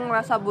gitu. paling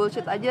ngerasa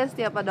bullshit aja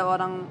setiap ada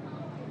orang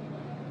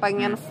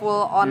pengen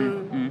full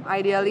on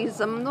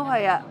idealism tuh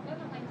kayak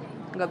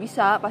nggak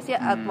bisa. Pasti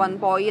at one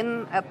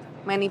point, at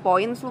many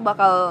points lu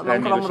bakal Dan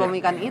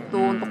mengkompromikan itu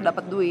untuk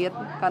dapat duit.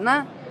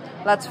 Karena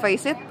let's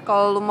face it,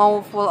 kalau lu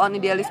mau full on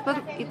idealisme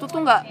itu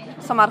tuh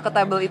nggak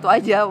semarketable itu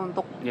aja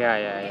untuk Iya,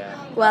 iya, iya.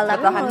 Well, tapi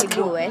bertahan menurut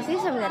hidup. gue sih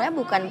sebenarnya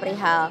bukan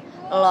perihal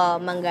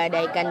lo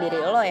menggadaikan diri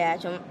lo ya,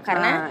 cuma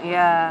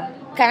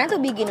karena to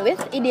begin with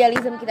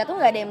idealism kita tuh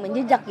nggak ada yang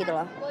menjejak gitu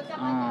loh.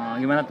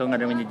 Gimana tuh nggak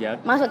ada yang menjejak?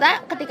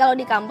 Maksudnya ketika lo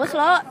di kampus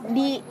lo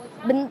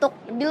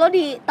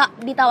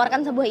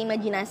ditawarkan sebuah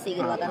imajinasi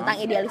gitu loh tentang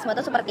idealisme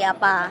itu seperti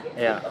apa.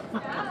 Iya.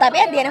 Tapi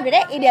at the end of the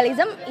day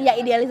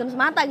idealism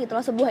semata gitu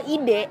loh, sebuah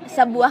ide,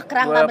 sebuah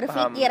kerangka Gua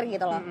berpikir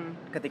gitu loh.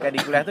 Ketika di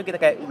kuliah tuh kita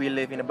kayak we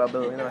live in a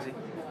bubble gitu masih.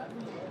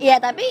 Iya,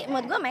 tapi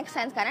menurut gue make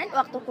sense karena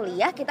waktu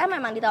kuliah kita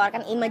memang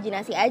ditawarkan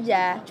imajinasi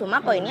aja.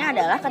 Cuma poinnya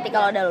adalah ketika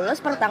lo udah lulus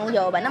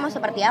pertanggungjawabannya mau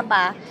seperti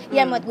apa.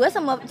 Ya menurut gue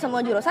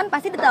semua jurusan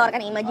pasti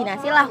ditawarkan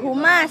imajinasi lah,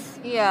 humas.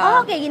 Iya.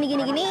 Oh kayak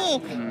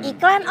gini.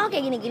 Iklan oh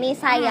kayak gini.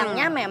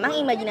 Sayangnya memang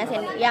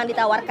imajinasi yang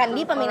ditawarkan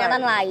di peminatan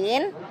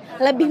lain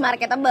lebih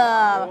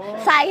marketable.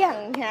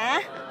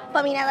 Sayangnya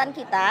peminatan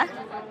kita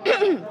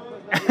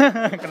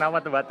Kenapa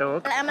tuh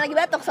batuk? lagi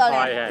batuk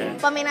soalnya. Oh, iya.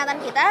 Peminatan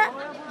kita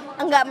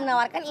enggak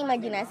menawarkan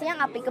imajinasi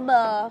yang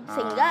applicable,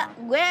 sehingga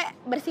gue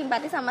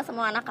bersimpati sama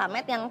semua anak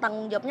kamet yang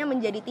tanggung jawabnya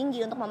menjadi tinggi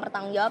untuk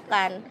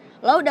mempertanggungjawabkan.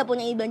 Lo udah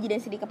punya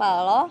imajinasi di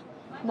kepala lo,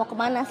 mau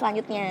kemana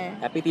selanjutnya?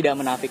 Tapi tidak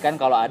menafikan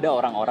kalau ada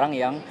orang-orang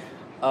yang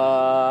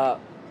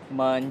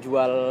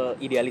menjual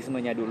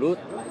idealismenya dulu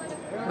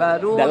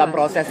baru dalam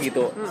proses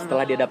gitu.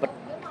 Setelah dia dapat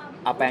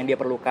apa yang dia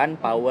perlukan,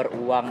 power,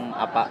 uang,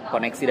 apa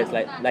koneksi dan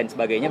lain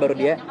sebagainya, baru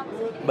dia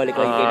balik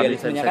lagi ke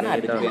idealismenya. bisa Kan ada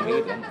gitu. juga yang kayak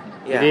gitu kan.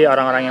 Ya. Jadi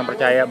orang-orang yang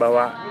percaya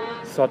bahwa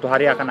suatu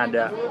hari akan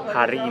ada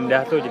hari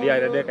indah tuh, jadi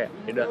akhirnya dia kayak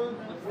udah.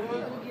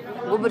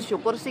 gue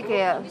bersyukur sih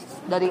kayak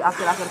dari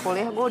akhir-akhir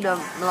kuliah gue udah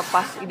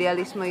melepas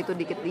idealisme itu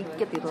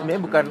dikit-dikit gitu.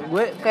 Sebenarnya bukan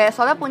gue Kayak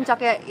soalnya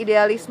puncaknya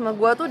idealisme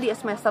gue tuh di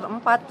semester 4,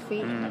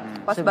 Vi.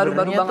 Pas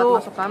baru-baru Sebenarnya banget tuh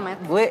masuk kamet.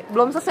 gue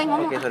Belum selesai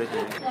ngomong. Oke, sorry.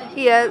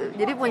 Iya,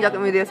 jadi puncak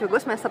idealisme gue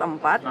semester 4.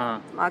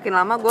 Makin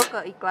lama gue ke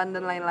iklan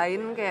dan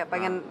lain-lain kayak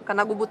pengen,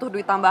 karena gue butuh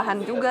duit tambahan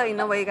juga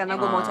in a way, karena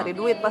gue mau cari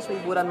duit pas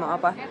liburan mau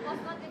apa.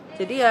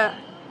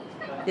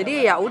 Jadi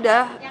ya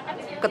udah,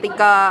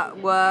 ketika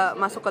gue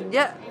masuk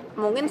kerja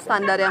mungkin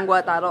standar yang gue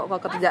taruh ke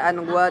kerjaan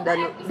gue dan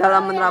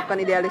dalam menerapkan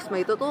idealisme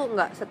itu tuh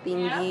nggak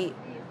setinggi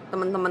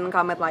teman-teman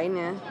kamet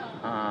lainnya.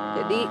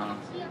 Jadi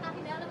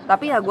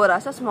tapi ya gue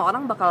rasa semua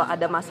orang bakal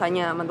ada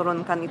masanya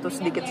menurunkan itu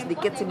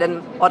sedikit-sedikit sih,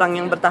 dan orang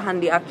yang bertahan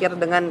di akhir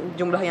dengan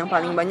jumlah yang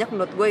paling banyak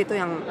menurut gue itu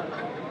yang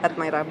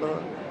admirable.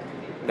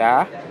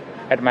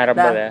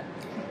 Admirable ya.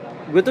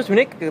 Gue tuh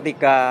sebenarnya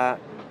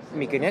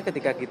mikirnya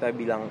ketika kita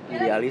bilang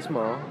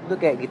idealisme itu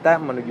kayak kita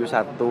menuju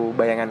satu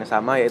bayangan yang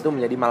sama, yaitu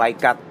menjadi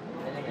malaikat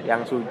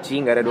yang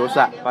suci, nggak ada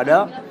dosa.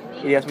 Padahal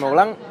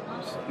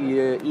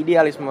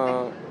idealisme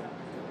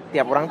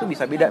tiap orang tuh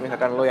bisa beda.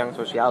 Misalkan lo yang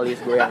sosialis,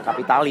 gue yang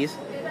kapitalis.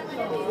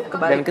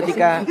 Dan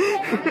ketika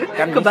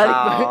kan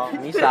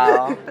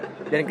misal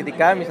dan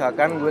ketika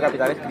misalkan gue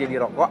kapitalis kerja di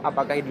rokok,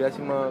 apakah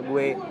idealisme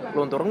gue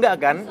luntur? Enggak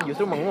kan,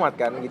 justru menguat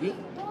kan. Jadi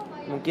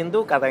mungkin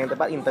tuh kata yang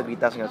tepat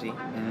integritas nggak sih,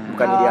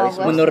 bukan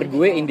idealisme. Menurut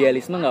gue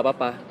idealisme nggak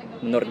apa-apa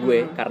menurut gue,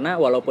 karena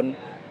walaupun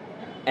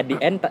at the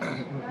end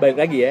balik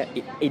lagi ya,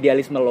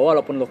 idealisme lo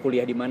walaupun lo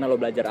kuliah di mana, lo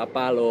belajar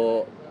apa,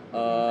 lo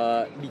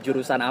di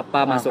jurusan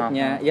apa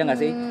masuknya, ya nggak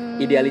sih,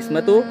 idealisme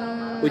tuh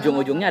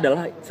ujung-ujungnya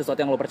adalah sesuatu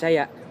yang lo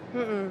percaya.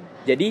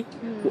 Jadi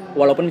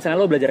walaupun misalnya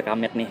lo belajar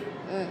kamet nih,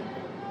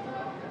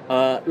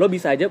 lo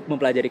bisa aja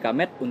mempelajari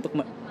kamet untuk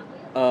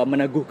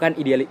meneguhkan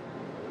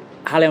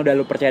hal yang udah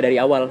lo percaya dari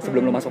awal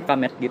sebelum lo masuk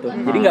kamet gitu.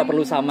 Jadi nggak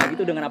perlu sama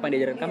gitu dengan apa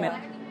yang diajarin kamet.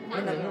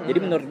 Jadi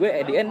menurut gue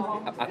at the end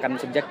akan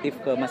subjektif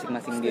ke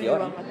masing-masing diri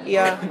orang.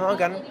 Iya,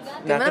 kan.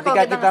 Nah, Gimana ketika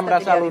kalau kita kita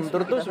merasa ngasih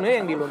luntur tuh sebenarnya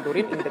yang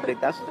dilunturin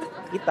integritas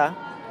kita.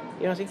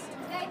 Iya nggak sih?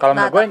 Kalau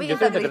Nah, menurut gue tapi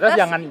justru integritas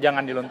jangan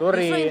Justru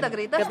dilunturin.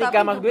 integritas Ketika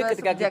tapi maksud gue juga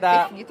ketika subjektif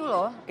kita- gitu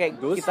loh. Kayak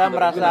Terus, kita menurut gue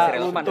merasa masih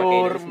relevan pakai luntur,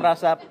 idealisme.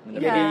 merasa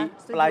jadi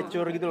setuju.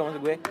 pelacur gitu loh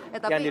maksud gue.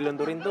 Tapi- Yang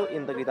dilunturin tuh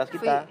integritas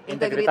kita.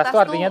 Integritas tuh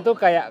artinya tuh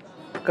kayak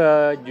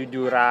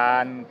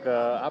kejujuran, ke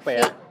apa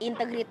ya?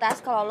 Integritas,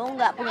 kalau lu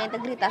nggak punya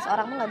integritas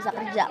orang tuh nggak bisa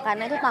kerja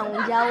karena itu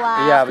tanggung jawab,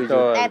 Iya,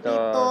 betul,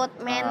 attitude,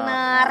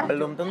 manner.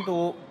 Belum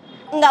tentu.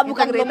 Enggak,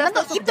 bukan belum Integritas tentu,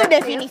 tuh itu subjektif.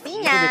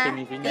 definisinya. Itu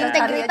definisinya.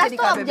 Integritas Cari aja di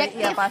tuh KBBI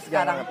objektif. apa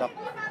sekarang. Nih.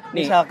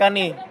 Misalkan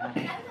nih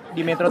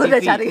di Metro Gue udah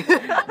TV. cari.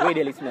 Gue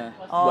idealisme.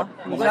 Oh.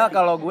 Misal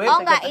kalau gue Oh,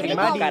 enggak, ini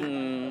keterima di bukan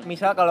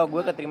misal kalau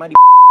gue keterima di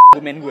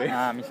argumen gue.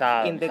 Nah,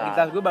 misal.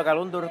 integritas gue bakal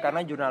luntur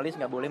karena jurnalis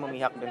nggak boleh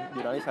memihak dan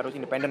jurnalis harus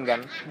independen kan.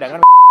 Sedangkan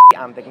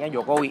anteknya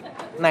Jokowi.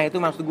 Nah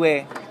itu maksud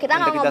gue. Kita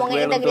nggak Integritas ngomongin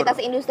gue luntur. integritas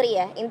industri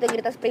ya,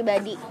 integritas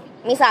pribadi.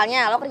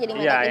 Misalnya lo kerja di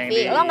Metro Iya, yang TV, di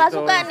lo nggak itu,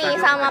 suka nih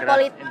sama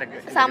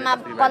sama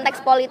konteks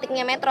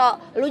politiknya Metro,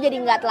 lo jadi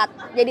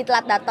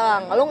telat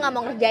datang, lo nggak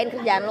mau ngerjain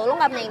kerjaan lo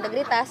nggak punya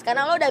integritas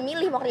karena lo udah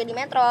milih mau kerja di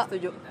Metro.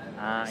 Setuju.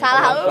 Salah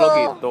kalau lo.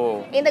 gitu.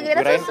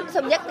 Integritas Kirain- itu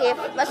subjektif,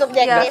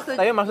 subjektif.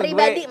 Tapi maksud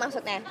Pribadi gue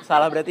maksudnya.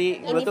 salah berarti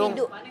gue tuh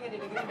Individu.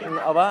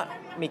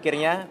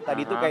 mikirnya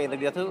tadi tuh kayak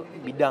integritas tuh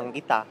bidang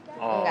kita.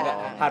 Oh. Enggak.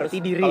 Harus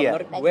diri kalau ya?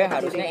 menurut gue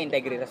harusnya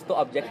integritas itu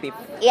objektif.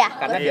 Iya.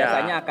 Karena Iya.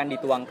 biasanya akan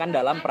dituangkan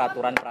dalam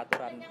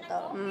peraturan-peraturan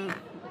Betul.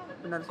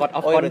 Benar. code of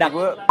Oh, berarti conduct.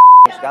 gue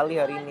sekali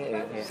hari ini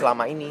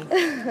selama ini.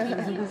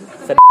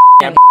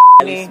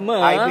 Idealisme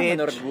High bitch.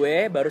 menurut gue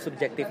baru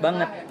subjektif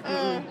banget.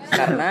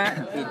 Karena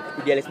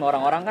idealisme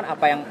orang-orang kan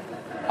apa yang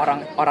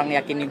orang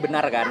yakini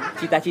benar kan,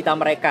 cita-cita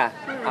mereka,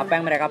 apa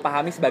yang mereka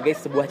pahami sebagai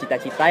sebuah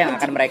cita-cita yang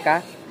akan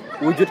mereka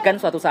wujudkan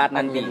suatu saat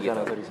nanti gitu.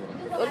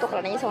 Untuk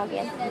renanya sama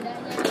Pian.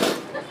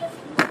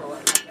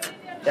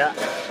 Ya.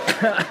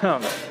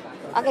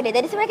 Oke deh,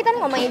 tadi sebenarnya kita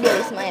ngomongin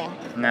idealisme ya.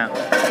 Nah,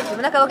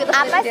 Sebenarnya kalau kita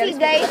Apa sih idealisme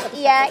guys? kita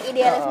Iya,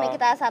 idealisme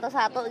kita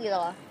satu-satu gitu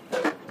loh.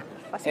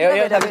 pasti Yuk, kita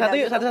yuk, beda-beda satu-satu yuk,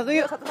 gitu. satu-satu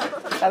yuk.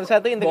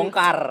 Satu-satu integritas.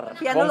 Bongkar.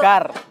 Pian dulu.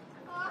 Bongkar.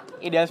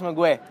 Idealisme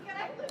gue.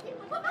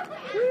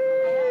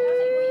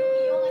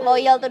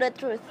 Loyal to the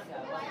truth.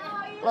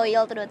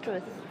 Loyal to the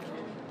truth.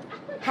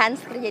 Hans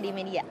kerja di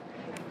media.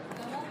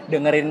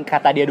 Dengerin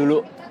kata dia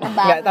dulu.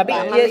 Enggak, tapi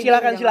nebak. ya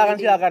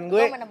silakan.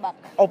 Gue Lo menebak.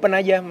 open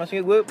aja,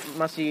 maksudnya gue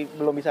masih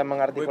belum bisa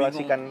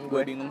mengartikulasikan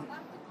Gue bingung.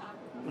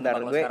 Bentar,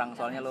 Kalau gue sekarang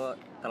soalnya lo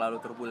terlalu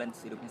turbulens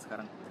hidupnya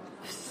sekarang.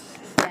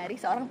 Dari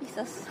seorang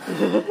Pisces.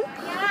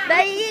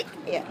 Baik.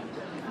 Ya.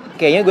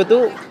 kayaknya gue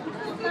tuh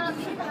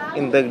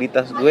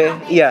integritas gue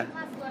iya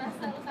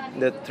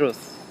the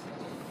truth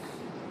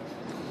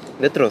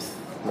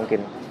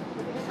mungkin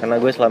karena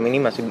gue selama ini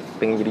masih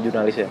pengen jadi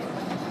jurnalis ya.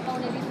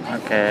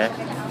 oke.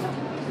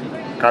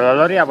 Kalau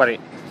lo Ri apa Ri?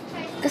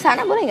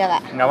 Kesana boleh nggak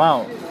kak? Nggak mau?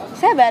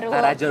 Saya baru.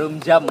 Arah jarum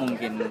jam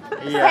mungkin.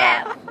 Iya. Saya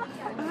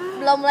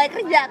belum mulai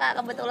kerja kak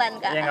kebetulan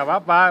kak. Ya nggak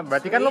apa-apa.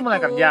 Berarti kan lo mulai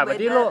Itu kerja.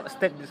 Berarti beda. lo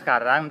step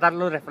sekarang. Ntar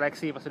lo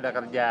refleksi pas sudah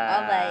kerja.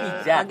 Oh baik.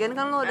 Ija. Lagian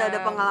kan lo udah ada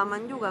pengalaman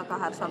juga Kak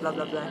Harsa bla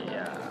bla bla.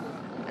 Ya.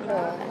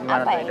 Aduh, Gimana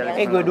apa tuh ya?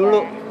 idealisme? Gue dulu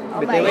Oh,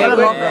 BTW baik. Lo gue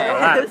belum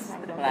kelas.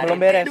 belum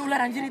beres. Ular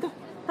anjir itu.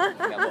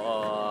 Enggak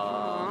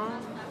bohong.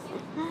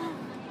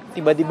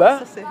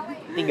 Tiba-tiba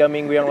 3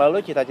 minggu yang lalu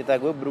cita-cita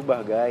gue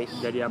berubah guys.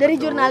 Jadi apa Dari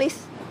tuh? jurnalis.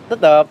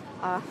 Tetap.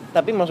 Ah.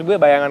 Tapi maksud gue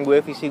bayangan gue,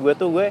 visi gue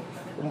tuh gue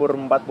umur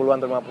 40-an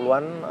atau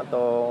 50-an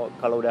atau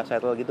kalau udah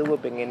settle gitu gue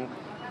pengen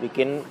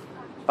bikin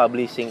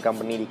publishing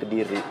company di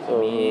Kediri.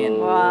 Amin.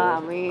 Wah,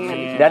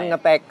 amin. Dan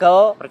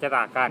nge-tackle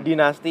Percetakan.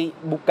 dinasti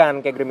bukan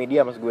kayak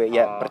Gramedia maksud gue.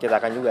 Ya, Oh.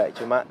 percetakan juga,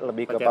 cuma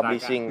lebih ke Percetakan.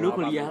 publishing. Lu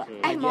kuliah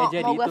Mau aja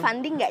mau di gue itu.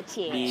 funding nggak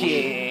Cie? Di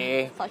Cie.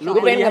 Social Lu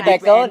pengen kuliah di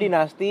nge-tackle PN.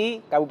 dinasti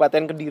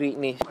Kabupaten Kediri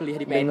nih. kuliah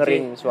di PNJ.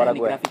 Dengerin suara teknik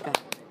gue. grafika.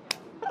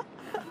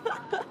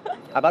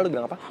 Apa lu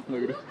bilang apa?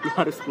 Lu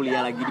harus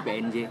kuliah lagi di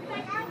PNJ.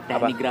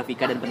 Teknik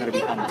grafika dan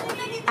penerbitan.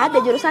 Ada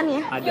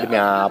jurusannya. Ada. Demi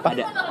apa?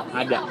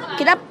 Ada.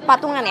 Kita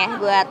patungan ya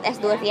buat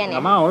S2 Vian ya.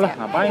 Nggak mau lah.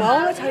 Ngapain? Mau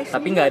nggak cari?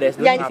 Tapi nggak ada S2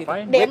 Jangan di situ.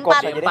 ngapain? Gue D4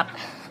 course aja deh.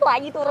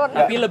 lagi turun.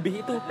 Tapi lebih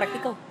itu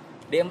praktikal.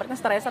 D4 kan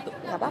setara S1. Nggak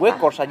apa-apa. Gue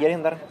course aja deh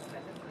ntar.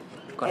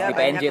 Course Ya, di PNJ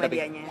banyak tapi.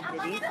 medianya.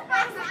 Jadi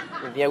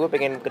Intinya gue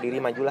pengen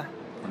Kediri maju lah.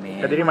 Amin.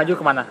 Kediri maju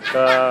kemana?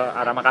 Ke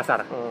arah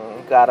Makassar.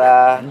 Ke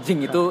arah Anjing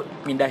itu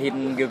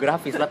mindahin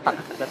geografis letak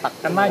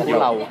Kan maju.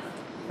 pulau.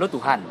 Lo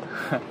Tuhan.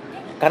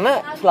 karena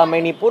selama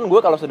ini pun gue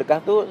kalau sedekah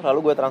tuh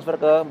selalu gue transfer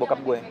ke bokap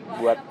gue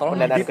buat Tolong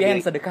pendanaan dibit ya yang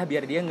Kediri. sedekah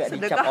biar dia nggak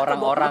Sedekah dicap ke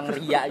orang-orang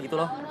ria gitu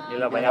loh.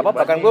 Gila banyak. Nggak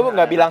apa-apa kan gue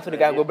nggak bilang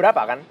sedekah gue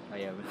berapa kan? Oh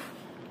iya.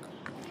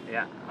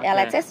 Ya. Ya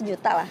let's say 1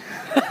 juta lah.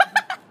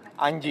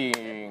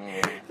 Anjing.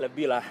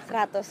 Lebih lah.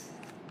 100.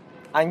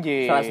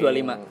 Anjing.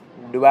 125.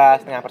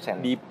 2,5%.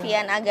 Di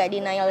Vian agak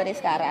denial dari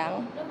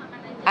sekarang.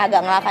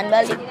 Agak nggak akan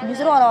balik.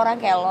 Justru orang-orang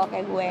kayak lo,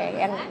 kayak gue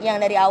yang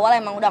dari awal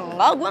emang udah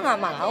enggak, gue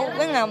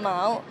nggak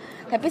mau.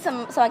 Tapi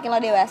semakin lo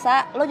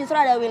dewasa, lo justru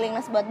ada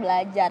willingness buat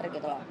belajar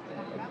gitu loh.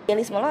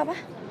 Idealisme lo apa?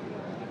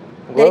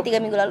 Dari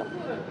 3 minggu lalu.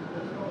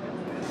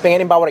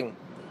 Pengen empowering.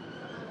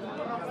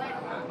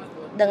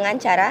 Dengan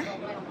cara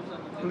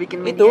bikin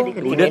Itu media di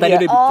Kediri. udah tadi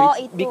udah oh bikin.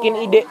 itu Bikin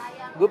ide.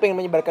 Gue pengen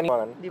menyebarkan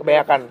kan.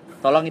 Kebanyakan.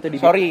 Tolong itu di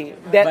Sorry.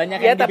 That, Banyak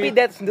ya yang tapi di-beat.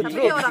 that's the Tapi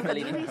truth. dia orang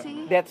Kediri sih.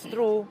 That's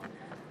true.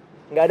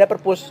 Nggak ada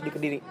perpus di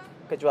Kediri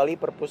kecuali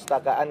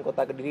perpustakaan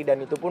kota Kediri dan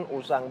itu pun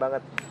usang banget.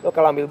 Lo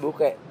kalau ambil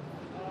buku kayak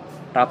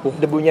rapuh.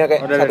 debunya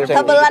kayak Udah, 1 udah. senti.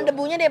 tebelan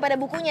debunya daripada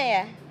bukunya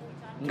ya.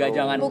 Enggak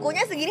jangan.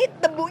 Bukunya segini,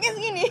 debunya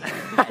segini.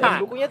 Dan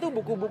bukunya tuh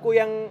buku-buku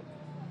yang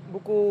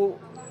buku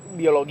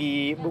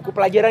biologi, buku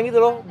pelajaran gitu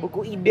loh.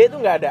 Buku ide tuh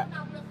nggak ada.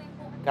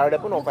 Kalau ada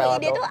pun Buku novel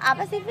ide atau tuh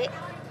apa sih, Vi?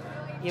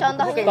 ya,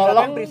 contohnya? buku kayak Tolong.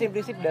 misalkan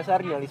prinsip-prinsip dasar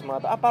jurnalisme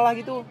atau apalah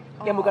gitu.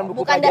 Yang bukan buku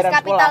Bukan Das pelajaran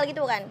Kapital sekolah.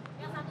 gitu kan?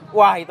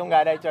 Wah, itu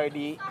nggak ada coy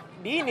di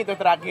ini tuh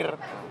terakhir.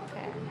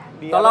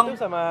 Di apa Tolong tuh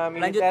sama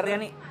lanjut militer.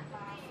 Riani.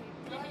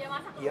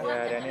 Iya. Ya,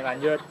 Dani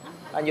lanjut.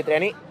 Lanjut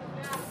Riani.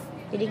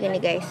 Jadi gini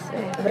guys,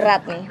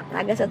 berat nih,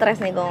 agak stres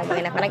nih gue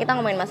ngomonginnya karena kita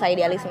ngomongin masa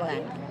idealisme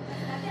kan.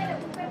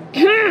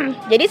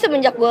 Jadi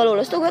semenjak gue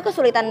lulus tuh gue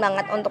kesulitan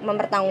banget untuk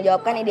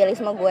mempertanggungjawabkan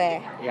idealisme gue.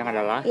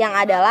 Yang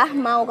adalah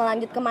mau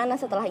lanjut kemana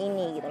setelah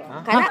ini gitu loh.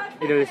 Karena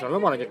idealisme lo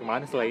mau lanjut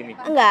kemana setelah ini?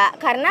 enggak,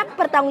 karena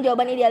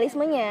pertanggungjawaban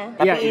idealismenya.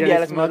 Tapi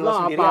idealisme lo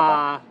sendiri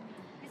apa?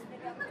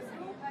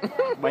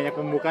 Banyak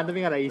pembukaan tapi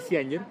gak ada isi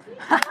anjir.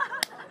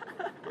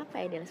 Apa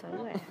idealisme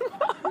gue?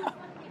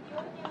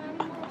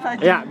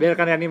 Ya,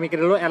 biarkan Yani mikir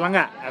dulu. Erlang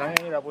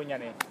ini udah punya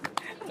nih.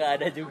 Nggak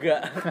ada juga.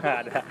 Nggak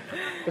ada.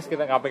 Terus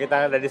kita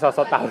dari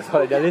sosok tahu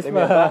soal idealisme.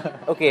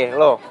 Oke,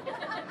 lo.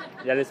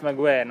 Idealisme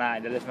gue. Nah,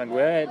 idealisme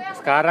gue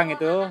sekarang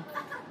itu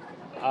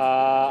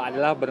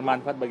adalah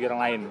bermanfaat bagi orang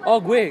lain. Oh,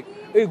 gue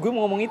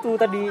mau ngomong itu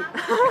tadi.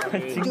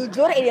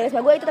 Jujur idealisme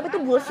gue itu, tapi itu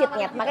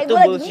bullshit-nya. Makanya Itu gue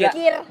lagi bullshit.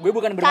 mikir Gue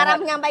bukan cara bermanfaat.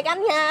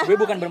 menyampaikannya. Gue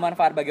bukan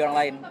bermanfaat bagi orang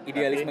lain.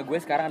 Idealisme gue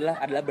sekarang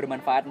adalah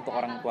bermanfaat untuk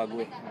orang tua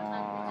gue.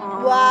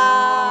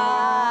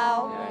 Wow.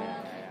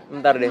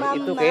 Bentar deh, Mama.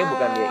 itu kayaknya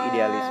bukan dia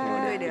idealisme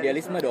deh.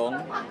 Idealisme dong.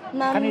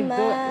 Mama. Kan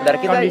itu Bentar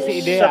kita kondisi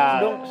search ideal.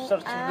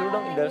 dulu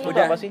dong idealisme itu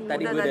Udah, apa sih?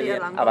 tadi gue udah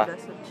lihat. Apa?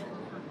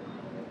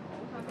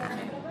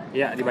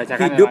 Ya,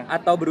 dibacakan. Hidup Erlang.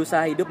 atau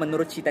berusaha hidup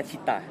menurut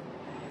cita-cita.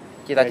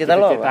 Cita-cita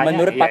lo apa? Cita-citanya,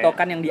 Menurut iya.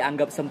 patokan yang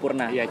dianggap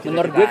sempurna. Iya, cita-cita.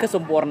 Menurut gue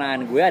kesempurnaan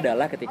gue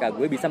adalah ketika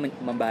gue bisa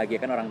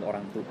membahagiakan orang tua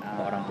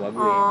gue.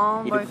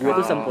 Oh, Hidup gue tuh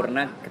baiklah.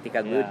 sempurna ketika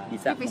gue Iya.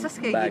 bisa Ini Pisces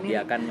kayak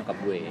membahagiakan nyokap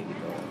gue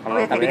gitu. Kalau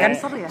ya, Tapi kayak kan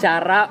Cancer ya?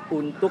 cara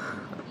untuk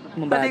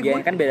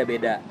membahagiakan kan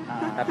beda-beda.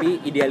 Tapi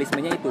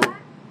idealismenya itu.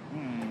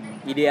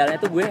 Idealnya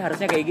tuh gue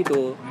harusnya kayak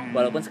gitu.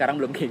 Walaupun sekarang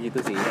belum kayak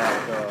gitu sih.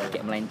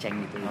 Kayak melenceng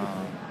gitu.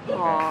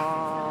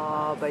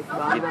 Oh, baik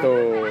banget. Gitu.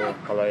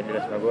 Kalau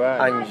idealisme gue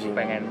Anjing.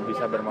 pengen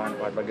bisa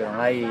bermanfaat bagi orang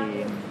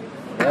lain.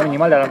 Ya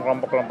minimal dalam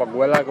kelompok-kelompok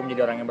gue lah, gue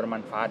menjadi orang yang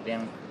bermanfaat,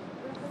 yang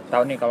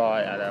tahu nih kalau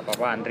ada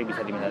apa-apa Andri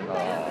bisa diminta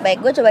tolong. Baik,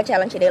 gue coba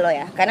challenge ide lo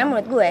ya. Karena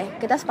menurut gue,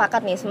 kita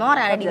sepakat nih, semua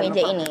orang ada di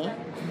meja ini.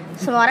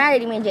 Semua orang ada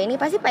di meja ini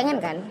pasti pengen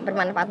kan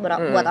bermanfaat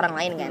buat orang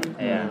lain kan.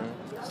 Iya.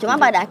 Cuma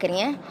pada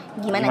akhirnya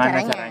gimana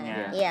caranya? caranya?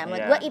 Iya,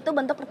 menurut Iya. gue itu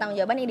bentuk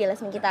pertanggungjawaban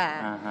idealisme kita.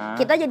 Aha.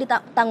 Kita jadi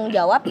tanggung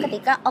jawab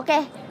ketika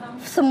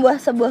sebuah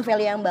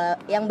value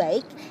yang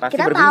baik, Pasti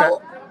kita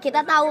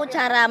berguna. tahu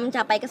cara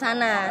mencapai ke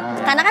sana.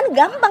 Karena kan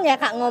gampang ya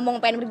Kak ngomong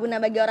pengen berguna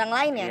bagi orang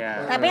lain ya. Iya.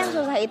 Tapi yang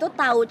susah itu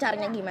tahu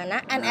caranya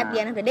gimana, and at the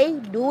end of the day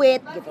do it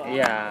gitu.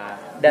 Iya.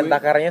 Dan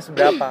takarannya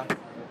seberapa?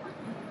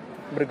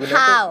 Berguna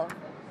tuh.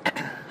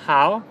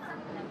 How?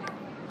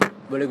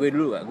 Boleh gue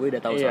dulu gak? Gue udah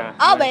tahu Iya. soal.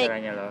 Oh, gimana baik.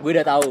 caranya lo? Gue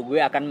udah tahu, gue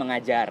akan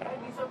mengajar.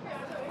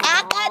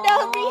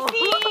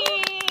 Akademisi.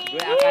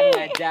 Gue akan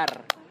ngajar.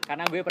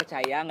 Karena gue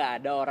percaya nggak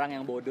ada orang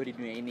yang bodoh di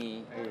dunia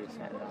ini.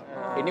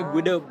 Ini gue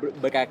udah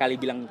berkali-kali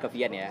bilang ke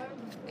Vian ya,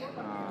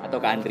 atau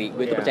ke Andri.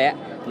 Gue tuh Iya. percaya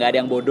nggak ada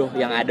yang bodoh.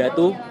 Yang ada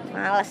tuh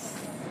Males.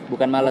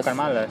 bukan malas. Bukan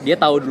malas. Dia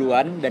tahu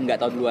duluan dan nggak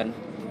tahu duluan.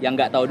 Yang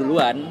nggak tahu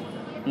duluan,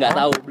 nggak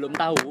tahu, belum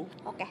tahu.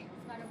 Oke.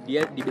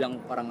 Dia dibilang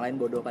orang lain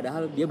bodoh.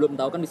 Padahal dia belum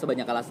tahu kan bisa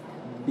banyak alasan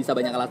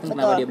Betul,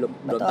 kenapa dia belum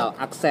betul. tahu.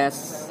 Akses,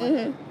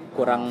 Mhm.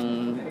 kurang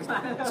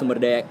sumber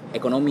daya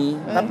ekonomi.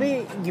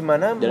 Tapi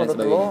gimana Dan menurut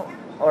sebagainya. lo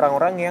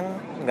orang-orang yang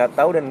nggak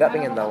tahu dan nggak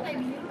pengen tahu?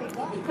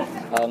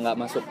 Kalau nggak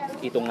masuk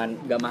hitungan,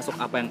 nggak masuk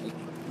apa yang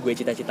gue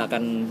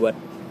cita-citakan buat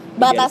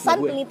Batasan idealisme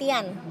gue.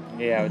 penelitian.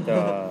 Iya, betul.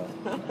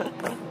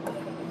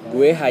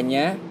 Gue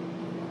hanya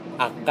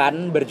akan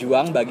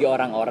berjuang bagi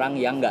orang-orang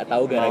yang nggak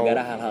tahu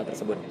gara-gara hal-hal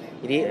tersebut.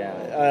 Jadi Iya.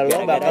 lo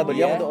Gara-gara bakal berjuang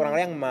dia- untuk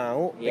orang-orang yang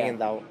mau Iya. pengen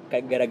tahu.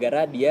 Kayak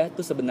gara-gara dia tuh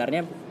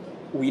sebenarnya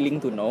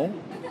willing to know,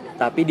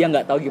 tapi dia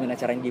nggak tahu gimana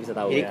caranya dia bisa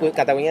tahu. Jadi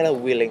katanya adalah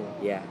willing.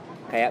 Ya,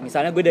 kayak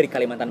misalnya gue dari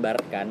Kalimantan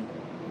Barat kan,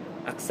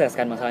 akses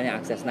kan masalahnya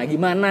akses. Nah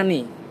gimana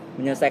nih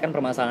menyelesaikan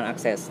permasalahan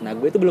akses? Nah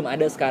gue tuh belum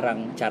ada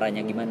sekarang caranya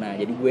gimana.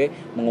 Jadi gue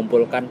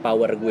mengumpulkan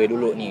power gue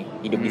dulu nih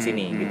hidup di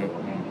sini gitu.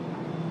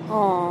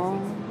 Oh.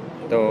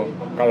 Tuh,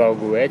 kalau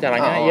gue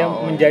caranya Oh. ya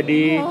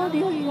menjadi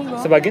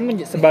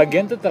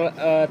sebagian tuh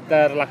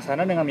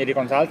terlaksana dengan menjadi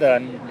konsultan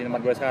di tempat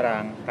gue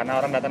sekarang. Karena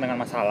orang datang dengan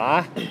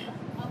masalah,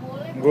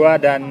 gue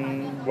dan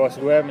bos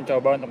gue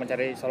mencoba untuk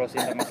mencari solusi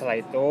untuk masalah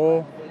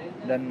itu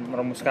dan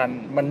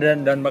merumuskan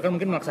dan bahkan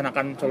mungkin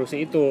melaksanakan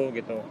solusi itu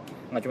gitu.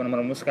 Nggak cuma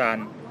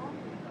merumuskan.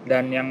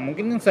 Dan yang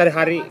mungkin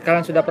sehari-hari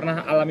kalian sudah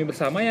pernah alami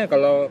bersama ya,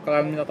 kalau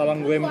kalian minta tolong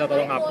gue minta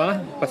tolong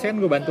apa, pasti kan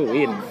gue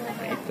bantuin.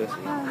 Nah itu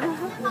sih.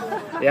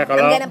 Ya I'm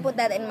kalau gonna put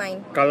that in mind.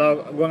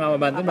 kalau gue nggak mau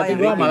bantuin berarti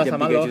gue malas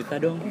sama 3 lo. juta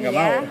dong. Nggak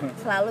Iya, mau.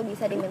 selalu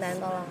bisa dimintain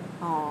tolong.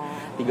 Oh.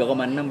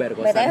 3,6 bayar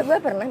BTW kosan. gue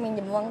pernah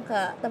minjem uang ke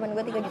teman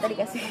gue 3 juta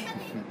dikasih.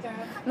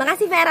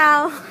 Makasih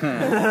Feral.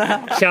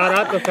 Shout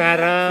out to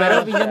Farah. Baru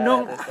pinjam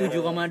dong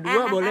 7,2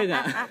 boleh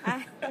nggak?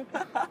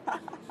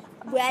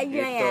 Gue aja Gitu.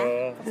 ya.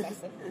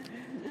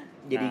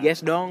 Jadi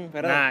guys dong,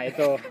 Vera. Nah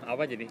itu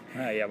apa jadi?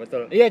 Nah iya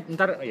betul. Iya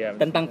ntar ya.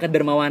 Tentang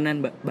kedermawanan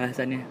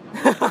bahasannya.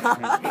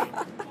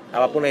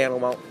 Apapun yang lo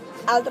mau.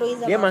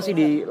 Altruism. Dia masih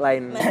di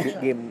line Masih.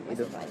 game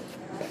itu.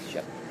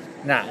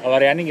 Nah kalau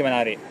Riani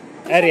gimana Ri?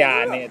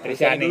 Riani,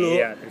 Trisyani dulu.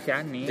 iya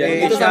Trisyani. Jadi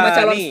Eh, itu sama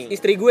calon nih.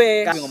 istri gue.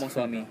 Kas. Gue ngomong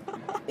suami.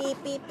 Pip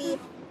pip pip.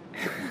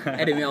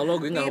 Demi Allah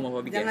gue nggak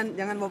homofobik ya.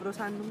 Jangan bawa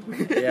perusahaan dulu.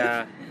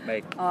 Ya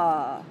baik.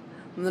 Oh,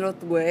 menurut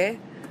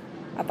gue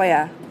apa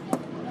ya?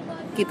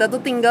 kita tuh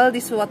tinggal di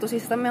suatu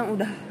sistem yang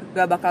udah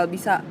gak bakal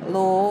bisa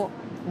lo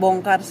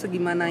bongkar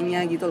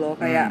segimananya gitu loh.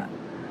 Kayak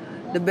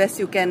the best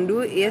you can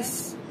do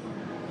is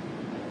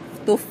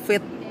to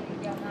fit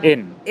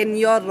in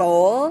your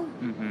role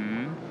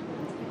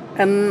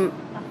and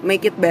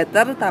make it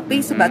better,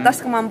 tapi sebatas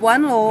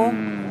kemampuan lo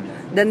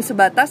dan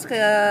sebatas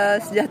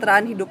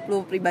kesejahteraan hidup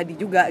lo pribadi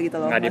juga gitu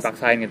loh. Nggak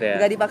dipaksain gitu ya?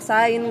 Nggak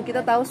dipaksain.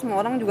 Kita tahu semua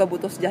orang juga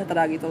butuh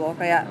sejahtera gitu loh.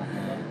 Kayak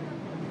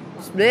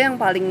sebenarnya yang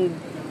paling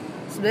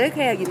sebenarnya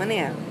kayak gimana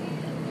ya?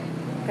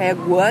 Kayak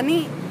gue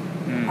nih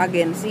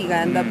agensi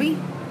kan, tapi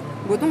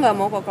gue tuh nggak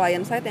mau ke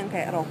client side yang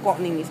kayak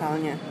rokok nih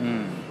misalnya.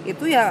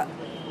 Itu ya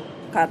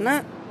karena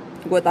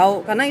gue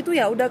tahu, karena itu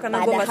ya udah karena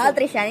gue padahal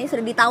Trishani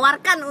sudah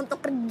ditawarkan untuk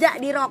kerja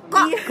di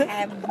rokok.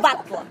 Hebat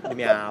loh.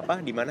 Demi apa?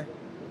 Di mana?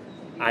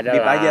 Ada Di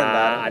lah. Pajan,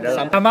 Bang. Ada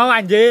lah. Mau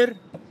anjir.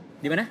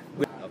 Di mana?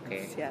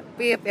 Oke. siap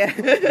pip ya.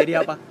 Jadi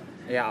apa?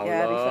 Ya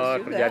Ya, research Allah,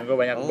 juga. kerjaan gue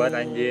banyak banget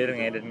anjir,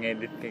 ngedit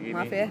kayak gini.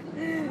 Maaf ya.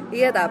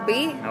 Iya tapi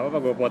Apa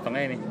gue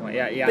potongnya ini?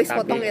 Ya please tapi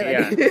potong ya iya.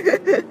 tadi.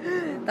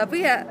 Tapi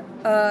ya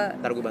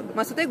Ntar gue bantu.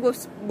 maksudnya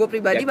gue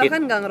pribadi Yakin?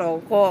 bahkan nggak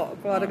ngerokok,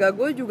 keluarga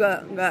gue juga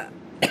nggak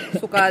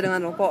suka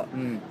dengan rokok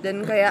dan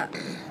kayak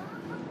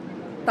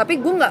tapi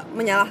gue nggak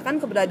menyalahkan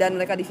keberadaan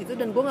mereka di situ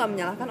dan gue nggak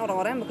menyalahkan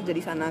orang-orang yang bekerja di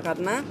sana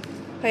karena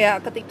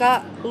kayak ketika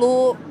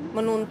lu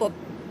menuntut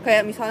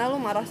kayak misalnya lu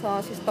marah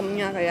sama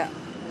sistemnya kayak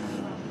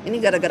ini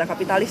gara-gara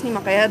kapitalis nih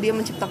makanya dia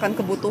menciptakan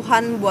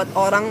kebutuhan buat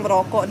orang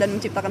merokok dan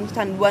menciptakan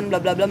kecanduan bla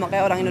bla bla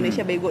makanya orang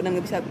Indonesia bego dan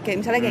nggak bisa kayak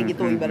misalnya kayak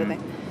gitu ibaratnya.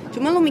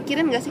 Cuma lu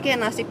mikirin gak sih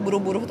kayak nasib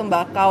buruh-buruh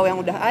tembakau yang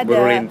udah ada,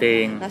 Buruh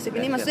linting. nasib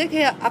ini maksudnya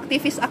kayak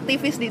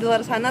aktivis-aktivis di luar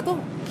sana tuh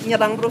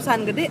nyerang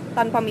perusahaan gede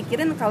tanpa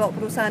mikirin kalau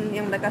perusahaan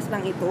yang mereka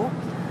serang itu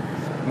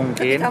Mungkin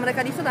ketika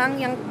mereka diserang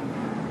yang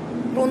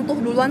runtuh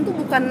duluan tuh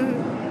bukan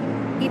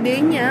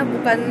idenya,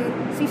 bukan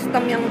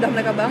sistem yang udah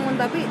mereka bangun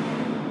tapi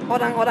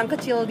orang-orang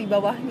kecil di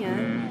bawahnya.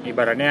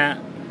 Ibaratnya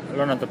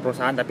lo nonton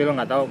perusahaan tapi lo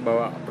nggak tahu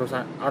bahwa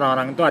perusahaan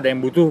orang-orang itu ada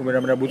yang butuh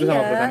benar-benar butuh sama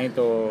Iya. perusahaan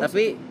itu.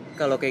 Tapi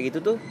kalau kayak gitu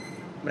tuh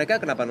mereka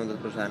kenapa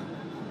nuntut perusahaan?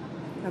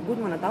 Nah gue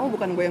mana tahu,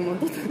 bukan gue yang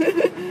nuntut.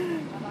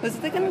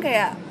 Maksudnya kan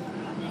kayak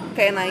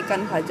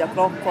naikkan pajak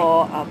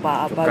rokok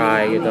apa-apa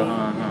Cukai gitu.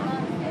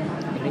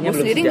 Ininya Gua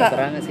belum sendiri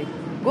sejahtera nggak sih?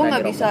 Gue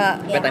nggak Petani bisa.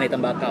 rokok. Petani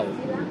tembakau.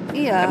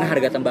 Iya. Karena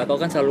harga tembakau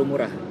kan selalu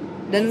murah.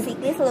 Dan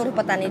Basically seluruh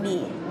petani di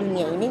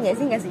dunia ini nggak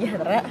sih nggak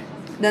sejahtera?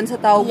 dan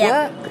setahu Iya. gue,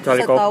 Kecuali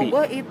setahu kopi.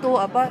 gue itu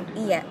apa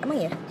Iya, emang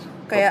ya?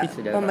 kayak Kopi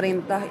sejahtera.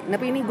 pemerintah.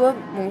 Tapi ini gue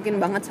mungkin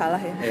banget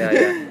salah ya. Iya.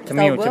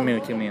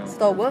 Cemil.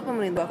 Setahu gue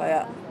pemerintah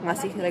kayak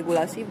ngasih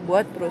regulasi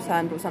buat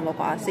perusahaan-perusahaan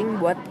lokal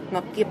asing buat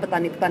nge-keep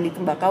petani-petani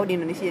tembakau di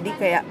Indonesia. Jadi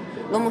kayak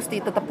lo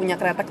mesti tetap punya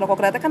kretek. Rokok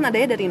kretek kan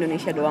adanya dari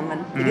Indonesia doang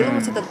kan. Jadi lo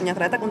mesti tetap punya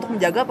kretek untuk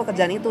menjaga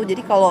pekerjaan itu. Jadi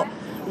kalau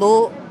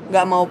lo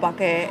nggak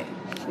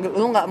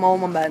mau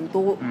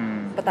membantu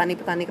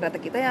petani-petani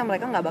kretek kita ya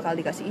mereka nggak bakal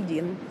dikasih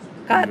izin.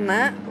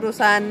 Karena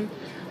perusahaan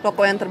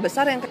rokok yang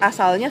terbesar yang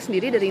asalnya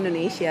sendiri dari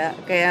Indonesia.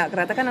 Kayak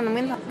kretek kan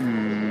nemuin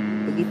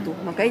begitu.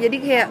 Makanya jadi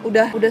kayak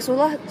udah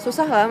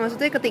susah lah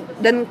maksudnya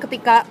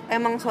ketika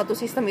emang suatu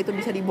sistem itu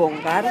bisa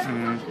dibongkar.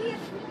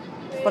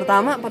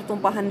 Pertama,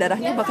 pertumpahan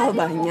darahnya bakal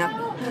banyak.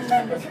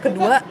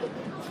 Kedua,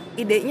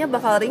 idenya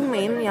bakal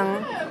remain yang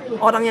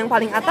orang yang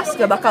paling atas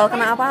gak bakal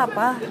kena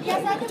apa-apa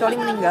kecuali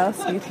meninggal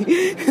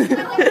sendiri.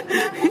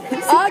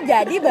 Oh,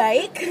 jadi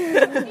baik.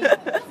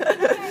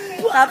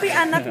 Tapi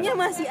anaknya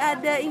masih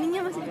ada,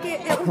 ininya masih kayak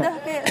ya udah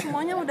kayak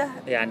semuanya udah.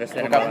 Ya,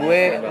 understand. Bokap gue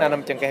nanam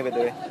cengkeh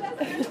BTW.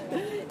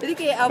 Jadi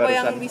kayak apa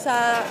yang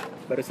bisa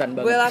Barusan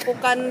gue banget.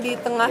 lakukan di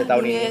tengah Ya, tahun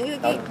dunia ini, yang gitu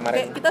tahun kemarin.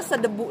 kayak kita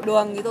sedebu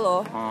doang gitu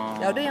loh. Oh.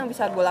 Ya udah yang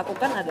bisa gue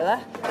lakukan adalah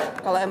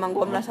kalau emang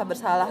gue merasa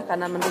bersalah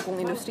karena mendukung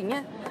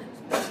industrinya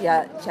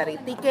ya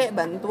charity kayak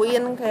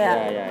bantuin kayak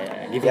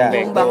Ya,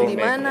 nyumbang itu. di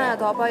mana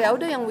atau apa ya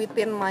udah yang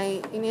within my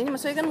ini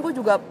maksudnya kan gue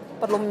juga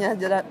perlu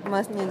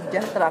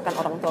menyejahterakan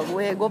orang tua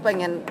gue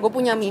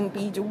punya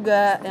mimpi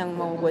juga yang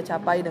mau gue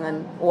capai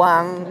dengan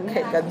uang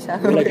kayak gak bisa.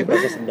 Gue lagi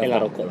proses mendaftar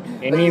rokok.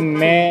 Ini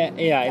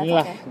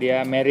inilah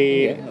dia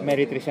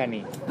Mary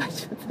Trishani.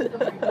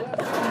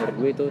 Menurut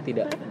gue itu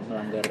tidak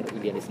melanggar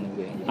idealisme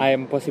gue. I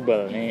am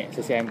possible nih,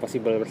 sesi I am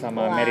possible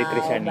bersama Mary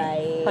Trishani.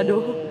 Baik.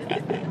 Aduh.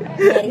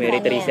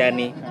 Mary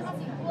Trishani.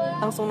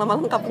 Langsung nama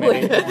lengkap gue.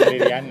 Mary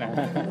Riana.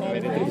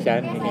 Mary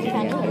Trishani.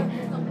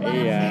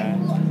 Iya.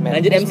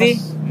 Lanjut MC.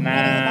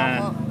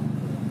 Nah,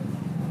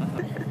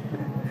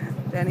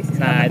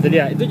 itu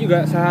dia. Itu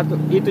juga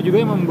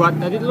yang membuat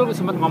tadi lu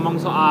sempat ngomong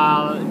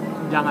soal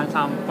jangan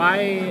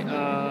sampai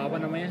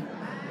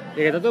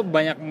ya kita tuh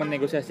banyak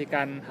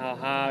menegosiasikan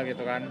hal-hal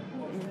gitu kan.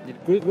 Jadi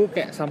gue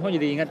kayak somehow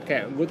jadi ingat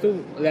kayak gue tuh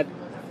lihat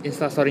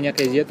instastorynya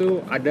Kezia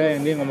tuh ada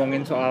yang dia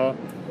ngomongin soal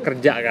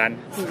kerja kan.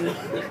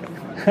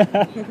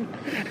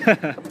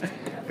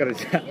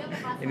 Kerja.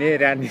 Ini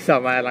Riani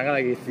sama Erlangga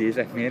lagi di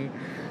segmen.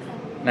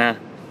 Nah,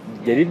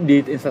 jadi di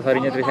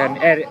instastorynya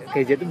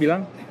Kezia tuh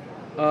bilang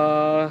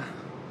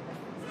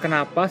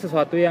kenapa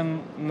sesuatu yang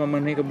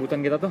memenuhi kebutuhan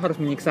kita tuh harus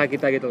menyiksa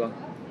kita gitu loh.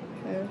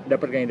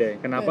 Dapat kan ide?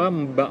 Kenapa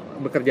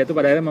bekerja tuh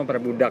pada akhirnya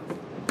memperbudak?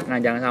 Nah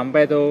jangan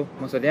sampai tuh,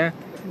 maksudnya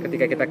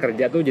ketika kita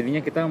kerja tuh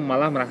jadinya kita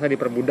malah merasa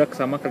diperbudak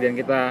sama kerjaan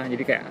kita.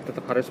 Jadi kayak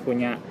tetap harus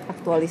punya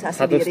Aktualisasi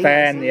satu diri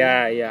stand,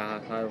 nggak sih?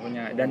 ya harus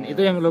punya. Dan itu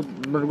yang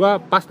menurut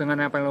gua pas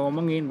dengan apa yang lo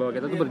ngomongin, bahwa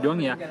kita tuh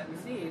berjuang ya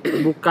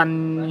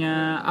bukannya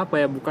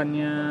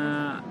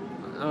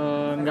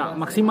nggak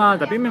maksimal,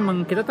 tapi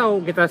memang kita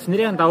tahu, kita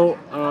sendiri yang tahu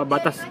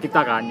batas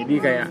kita kan. Jadi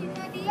kayak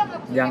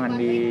jangan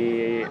di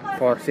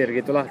forsir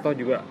gitulah, toh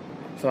juga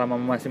selama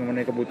masih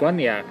memenuhi kebutuhan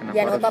ya kenapa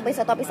Jangan harus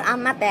utopis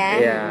amat ya.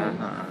 iya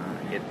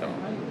gitu.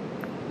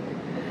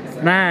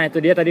 Nah itu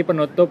dia tadi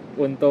penutup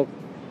untuk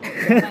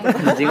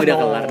Anjing udah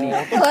kelar nih.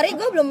 Sorry,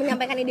 gue belum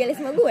menyampaikan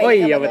idealisme gue. oh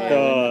iya kebetulan.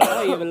 betul,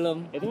 Oh iya belum.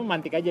 itu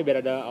memantik aja biar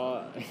ada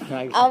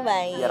lagi. Oh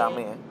baik. Biar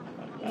rame ya.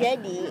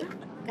 Jadi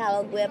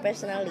kalau gue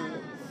personally,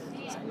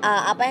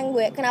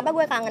 kenapa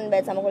gue kangen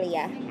banget sama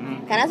kuliah?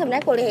 Karena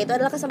sebenarnya kuliah itu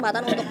adalah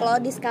kesempatan untuk lo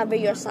discover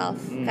yourself.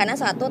 Karena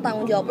satu,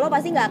 tanggung jawab lo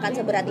pasti nggak akan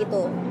seberat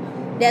itu.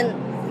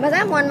 Dan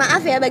maksudnya mohon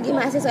maaf ya bagi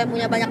mahasiswa yang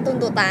punya banyak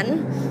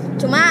tuntutan.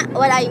 Cuma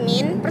what I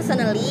mean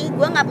personally,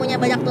 gue nggak punya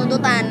banyak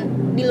tuntutan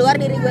di luar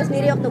diri gue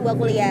sendiri waktu gue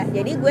kuliah.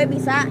 Jadi gue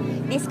bisa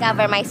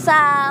discover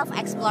myself,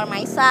 explore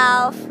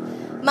myself,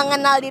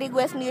 mengenal diri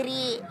gue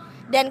sendiri.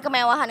 Dan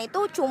kemewahan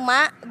itu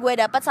cuma gue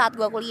dapat saat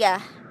gue kuliah.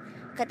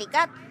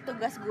 Ketika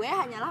tugas gue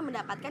hanyalah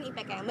mendapatkan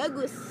IPK yang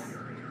bagus.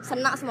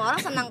 Senang, semua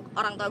orang senang,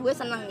 orang tua gue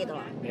senang gitu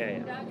loh.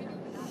 Iya.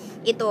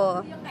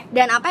 Itu.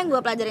 Dan apa yang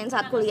gue pelajarin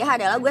saat kuliah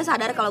adalah gue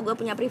sadar kalau gue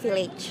punya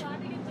privilege.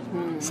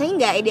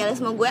 Sehingga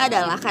idealisme gue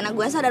adalah karena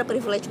gue sadar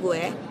privilege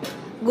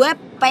gue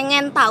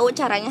pengen tahu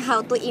caranya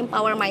how to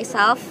empower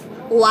myself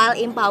while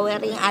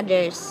empowering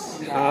others.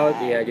 Oh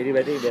iya, jadi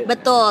berarti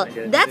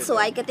Betul. That's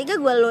why ketika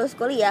gue lulus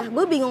kuliah,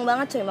 gue bingung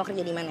banget coy mau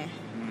kerja di mana.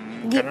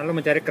 karena lo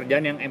mencari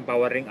kerjaan yang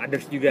empowering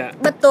others juga.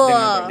 Betul.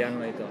 Dengan kerjaan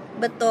lo itu.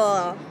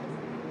 Betul.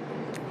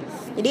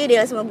 Jadi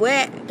idealisme gue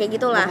kayak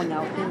gitulah.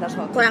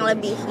 Kurang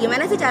lebih.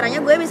 Gimana sih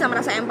caranya gue bisa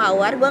merasa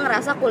empower? Gue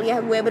ngerasa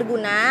kuliah gue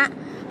berguna.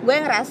 Gue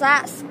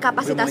ngerasa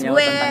kapasitas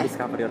gue.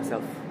 Discover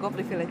yourself. Gue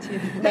privilege.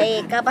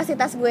 Baik,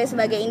 kapasitas gue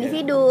sebagai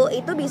individu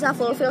itu bisa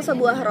fulfill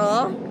sebuah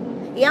role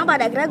yang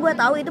pada akhirnya gue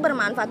tahu itu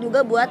bermanfaat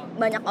juga buat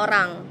banyak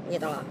orang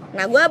gitu loh.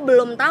 Nah, gue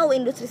belum tahu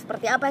industri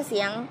seperti apa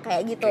sih yang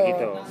kayak gitu.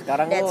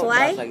 Sekarang That's lo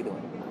why merasa gitu.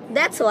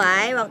 That's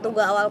why waktu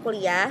gue awal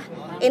kuliah,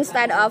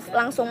 instead of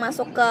langsung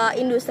masuk ke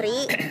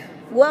industri,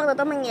 gue waktu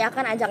itu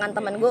mengiyakan ajakan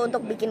temen gue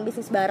untuk bikin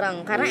bisnis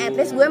bareng. Karena at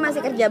least gue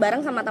masih kerja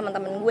bareng sama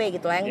teman-teman gue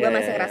gitu lah, yang gue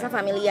masih ngerasa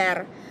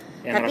familiar.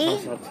 Yang Tapi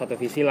satu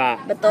visi lah.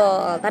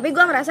 betul, tapi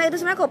gue ngerasa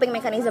itu sebenarnya coping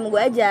mechanism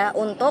gue aja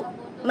untuk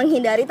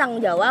menghindari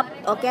tanggung jawab.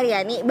 Oke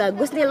Riani,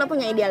 bagus nih lo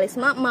punya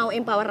idealisme mau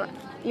empower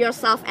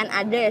yourself and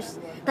others,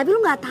 tapi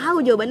lo nggak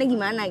tahu jawabannya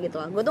gimana gitu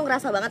loh. Gue tuh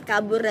ngerasa banget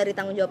kabur dari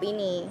tanggung jawab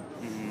ini.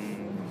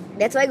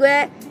 That's why gue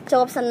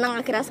cukup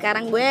seneng akhirnya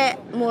sekarang gue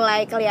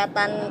mulai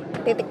kelihatan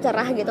titik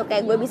cerah gitu,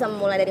 kayak gue bisa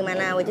memulai dari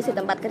mana, which is di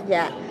tempat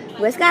kerja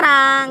gue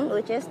sekarang,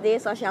 which is di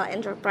social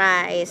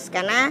enterprise.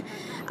 Karena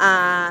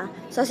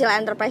social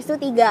enterprise itu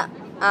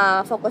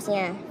 3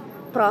 fokusnya: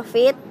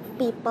 profit,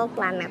 people,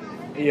 planet.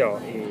 Iya.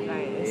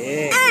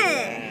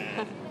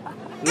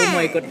 Lu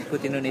mau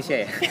ikut Indonesia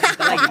ya?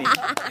 Bentar lagi nih.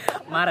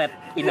 Maret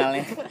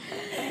finalnya.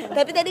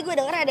 Tapi tadi gue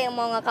denger ada yang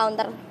mau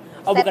nge-counter.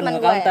 Oh bukan statement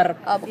nge-counter.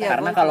 gue. Oh, bukan.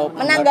 Karena kalau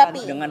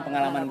menanggapi dengan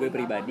pengalaman gue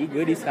pribadi,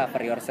 gue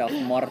discover yourself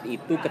more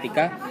itu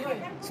ketika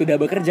sudah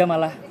bekerja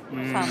malah.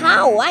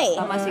 How? Why?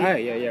 Sama sih.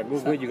 Iya,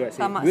 gue juga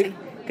sih. Sama Gue sih.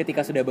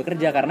 ketika sudah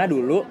bekerja, karena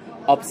dulu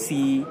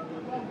opsi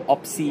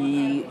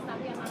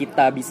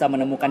kita bisa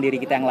menemukan diri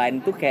kita yang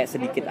lain tuh kayak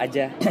sedikit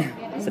aja.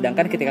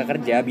 Sedangkan ketika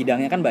kerja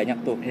bidangnya kan banyak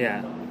tuh.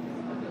 Iya.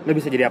 Lo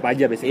bisa jadi apa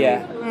aja basically.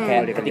 Iya, Kalau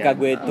kayak di ketika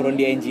kerjaan. gue turun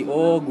di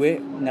NGO, gue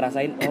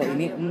ngerasain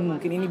ini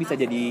mungkin ini bisa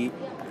jadi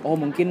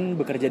mungkin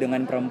bekerja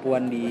dengan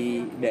perempuan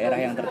di daerah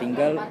yang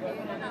tertinggal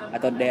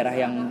atau daerah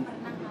yang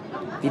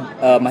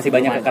masih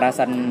banyak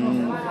kekerasan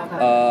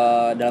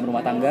dalam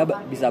rumah tangga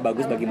bisa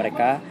bagus bagi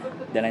mereka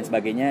dan lain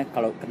sebagainya.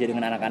 Kalau kerja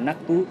dengan anak-anak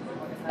tuh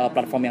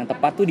platform yang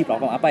tepat tuh di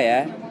platform apa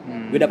ya?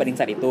 Gue dapat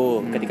insight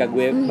itu. Ketika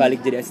gue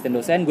balik jadi asisten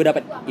dosen, gue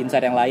dapat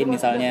insight yang lain,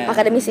 misalnya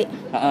akademisi.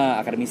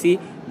 akademisi.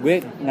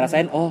 Gue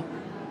ngerasain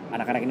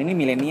anak-anak ini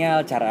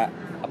milenial, cara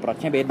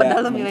approach-nya beda.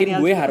 Padahal Mungkin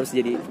milenial gue juga. harus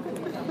jadi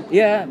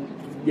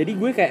jadi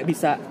gue kayak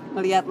bisa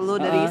Ngelihat lu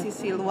dari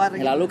sisi luar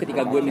gitu. lalu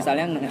ketika gue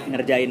misalnya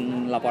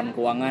ngerjain laporan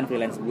keuangan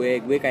freelance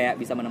gue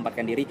kayak bisa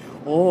menempatkan diri,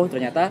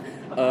 ternyata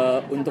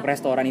untuk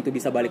restoran itu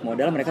bisa balik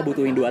modal mereka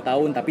butuhin 2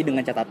 tahun, tapi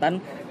dengan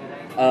catatan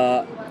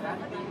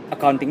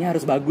accountingnya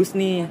harus bagus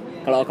nih.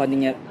 Kalau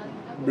accountingnya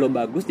belum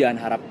bagus, jangan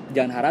harap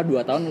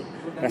 2 tahun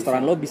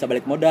restoran lo bisa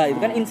balik modal. Itu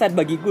kan insight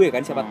bagi gue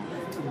kan.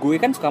 Gue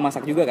kan suka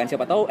masak juga kan,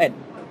 siapa tahu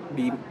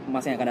di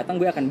masa yang akan datang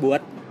gue akan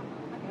buat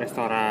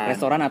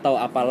restoran atau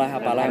apalah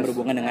yang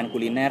berhubungan dengan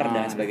kuliner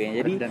dan sebagainya.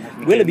 Jadi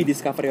gue lebih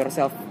discover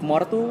yourself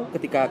more tuh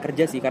ketika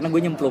kerja sih, karena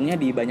gue nyemplungnya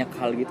di banyak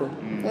hal gitu.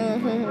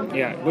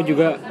 Iya, gue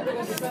juga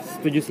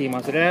setuju sih,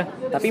 maksudnya.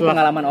 Tapi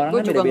pengalaman orang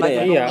Gue kan juga beda-beda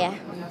ya. Iya. Ya.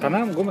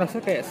 Karena gue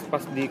merasa kayak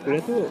pas di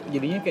kuliah tuh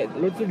jadinya kayak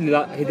lu tuh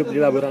hidup di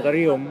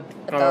laboratorium.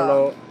 Kalau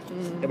lo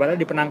ibaratnya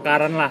di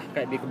penangkaran lah,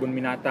 kayak di kebun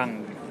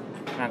binatang.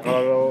 Nah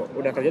kalau lo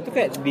udah kerja tuh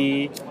kayak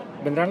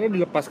beneran lo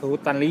dilepas ke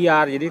hutan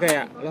liar, jadi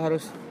kayak lo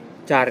harus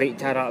cari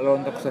cara lo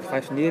untuk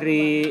survive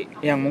sendiri,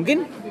 yang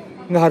mungkin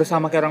nggak harus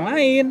sama kayak orang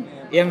lain,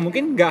 yang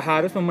mungkin nggak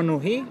harus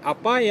memenuhi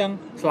apa yang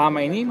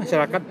selama ini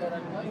masyarakat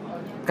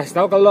kasih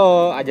tahu ke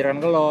lo, ajarkan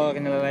ke lo,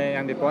 nilai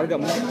yang di keluarga.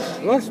 Mungkin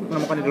lo harus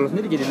menemukan diri lo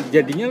sendiri,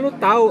 jadinya lo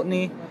tahu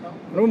nih,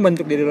 lo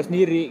membentuk diri lo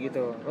sendiri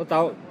gitu. Lo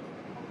tahu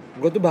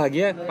gue tuh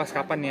bahagia pas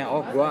kapan ya,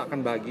 oh gue akan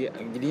bahagia,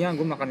 jadinya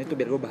gue makan itu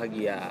biar gue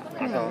bahagia,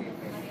 atau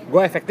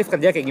gue efektif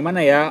kerja kayak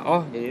gimana ya,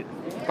 oh jadi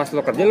pas lo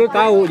kerja lo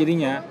tahu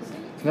jadinya.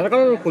 Sebenarnya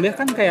kalau lo kuliah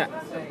kan kayak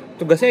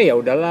tugasnya ya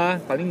udahlah,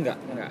 paling nggak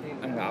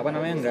apa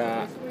namanya,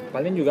 nggak,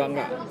 paling juga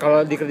nggak,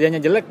 kalau di kerjanya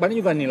jelek paling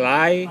juga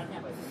nilai,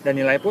 dan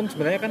nilai pun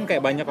sebenarnya kan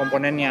kayak banyak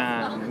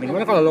komponennya.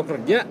 Minimal kalau lo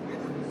kerja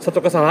satu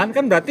kesalahan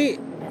kan berarti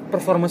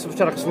performance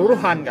secara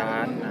keseluruhan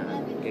kan. Nah,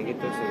 kayak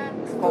gitu sih.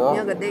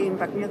 Skopnya gede,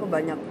 impactnya ke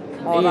banyak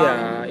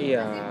orang.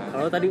 Iya.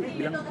 Kalau tadi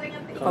bilang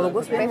Kalau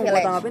gue sebenarnya mau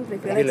gue tanggapin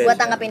privilege. Gue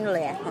tanggapin dulu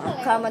ya.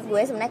 Kalau menurut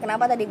gue sebenarnya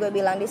kenapa tadi gue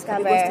bilang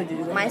discover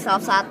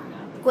myself saat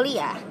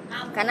kuliah,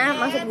 karena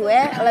maksud gue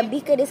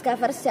lebih ke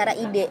discover secara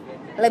ide,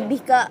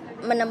 lebih ke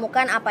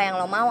menemukan apa yang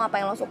lo mau, apa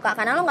yang lo suka,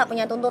 karena lo nggak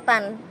punya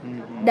tuntutan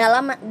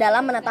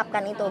dalam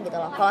menetapkan itu gitu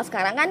loh. Kalau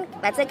sekarang kan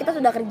let's say kita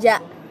sudah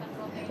kerja,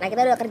 nah kita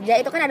udah kerja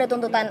itu kan ada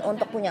tuntutan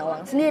untuk punya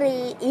uang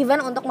sendiri,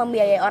 even untuk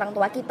membiayai orang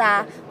tua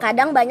kita.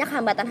 Kadang banyak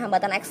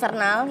hambatan-hambatan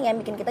eksternal yang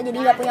bikin kita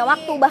jadi nggak punya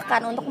waktu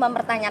bahkan untuk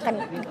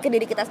mempertanyakan ke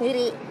diri kita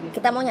sendiri,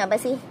 kita mau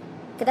nyampe sih,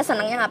 kita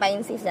senangnya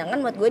ngapain sih.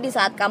 Sedangkan menurut gue di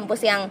saat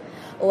kampus yang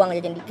uang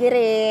jajan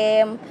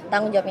dikirim,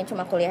 tanggung jawabnya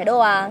cuma kuliah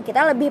doang,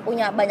 kita lebih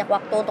punya banyak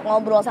waktu untuk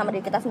ngobrol sama diri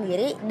kita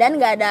sendiri, dan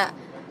nggak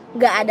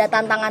ada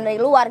tantangan dari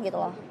luar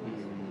gitu loh,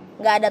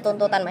 nggak ada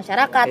tuntutan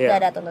masyarakat, nggak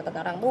ada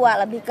tuntutan orang tua,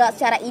 lebih ke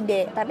secara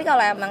ide. Tapi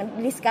kalau emang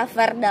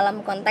discover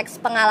dalam konteks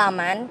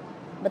pengalaman,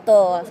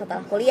 betul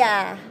setelah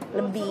kuliah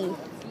lebih.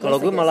 Kalau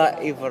gue malah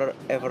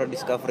ever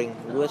discovering,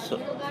 gue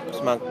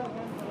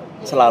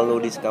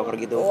selalu discover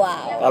gitu.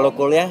 Wow. Kalau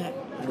kuliah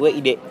gue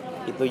ide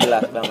itu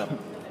jelas banget.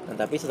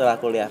 Nah, tapi setelah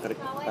kuliah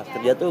pas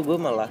kerja tuh gue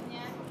malah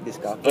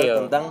discover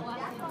tentang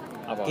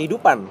Apa?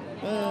 kehidupan.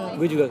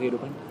 gue juga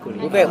kehidupan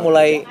kuliah. Gue kayak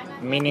mulai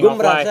Meaning gue of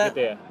merasa, life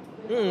gitu ya.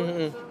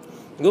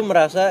 Gue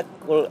merasa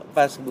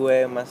pas gue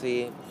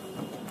masih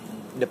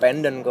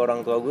dependen ke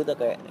orang tua gue tuh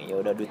kayak ya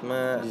udah duit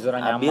mah Di zona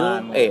habil,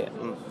 nyaman.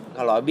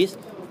 kalau habis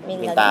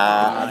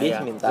Minta.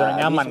 minta Zona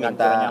nyaman kan,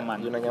 minta, zona nyaman.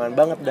 zona nyaman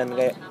banget, dan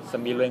kayak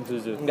Sembilu yang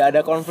suzu. nggak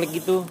ada konflik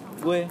gitu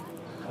gue.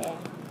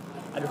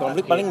 Ada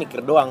konflik paling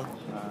mikir doang.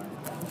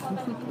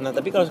 Nah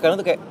tapi kalau sekarang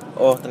tuh kayak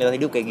oh ternyata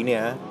hidup kayak gini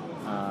ya.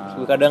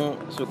 Gue kadang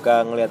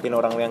suka ngeliatin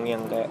orang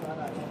yang kayak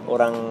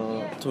orang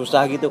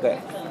susah gitu,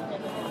 kayak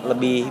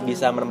lebih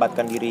bisa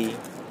menempatkan diri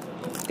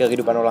ke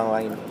kehidupan orang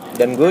lain.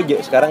 Dan gue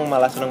sekarang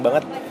malah seneng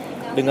banget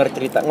dengar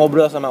cerita,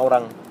 ngobrol sama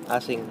orang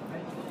asing.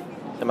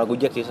 Sama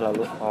Gujek sih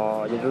selalu.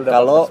 Oh, jadi lu dapat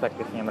Kalau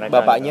perspektifnya mereka.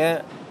 bapaknya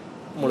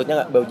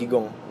mulutnya nggak bau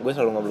jigong, gue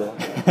selalu ngobrol.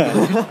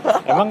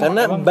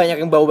 Karena emang banyak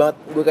yang bau banget,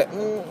 gue kayak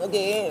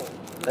oke.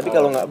 Tapi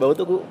kalau nggak bau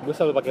tuh gue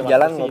selalu pakai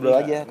jalan masker sih, ngobrol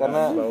jadi aja, nggak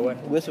karena bauan.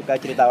 gue suka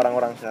cerita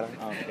orang-orang sekarang.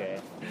 Oke.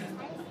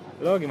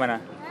 Lo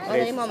gimana? Oh,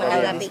 tadi mau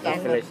menanggapi kan?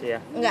 Privilege ya.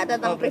 Nggak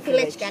tentang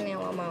privilege privilege kan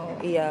yang lo mau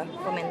Iya.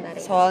 komentari.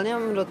 Soalnya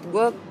menurut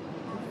gue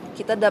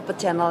kita dapat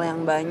channel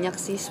yang banyak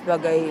sih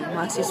sebagai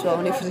mahasiswa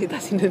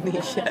Universitas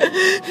Indonesia.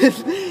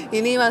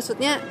 Ini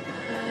maksudnya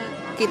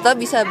kita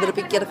bisa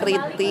berpikir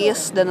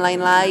kritis dan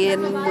lain-lain,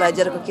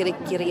 belajar ke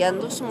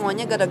kiri-kirian tuh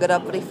semuanya gara-gara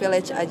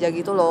privilege aja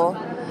gitu loh.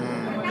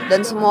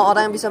 Dan semua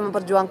orang yang bisa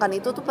memperjuangkan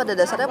itu tuh pada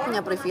dasarnya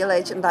punya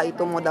privilege, entah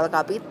itu modal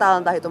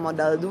kapital, entah itu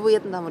modal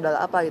duit, entah modal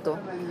apa gitu.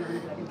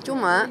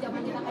 Cuma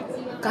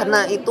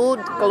karena itu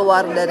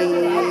keluar dari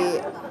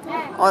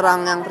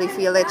orang yang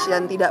privilege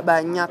dan tidak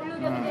banyak,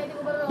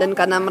 dan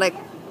karena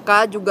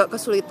mereka juga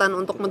kesulitan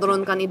untuk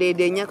menurunkan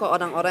ide-idenya ke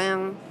orang-orang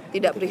yang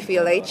tidak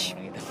privilege,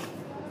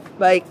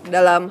 baik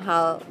dalam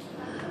hal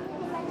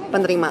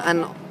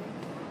penerimaan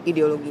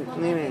ideologi.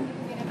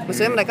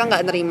 Maksudnya mereka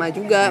nggak nerima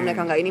juga,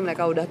 mereka nggak ini,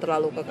 mereka udah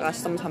terlalu ke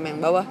custom sama yang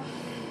bawah.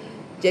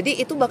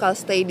 Jadi itu bakal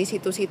stay di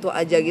situ-situ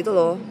aja gitu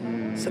loh.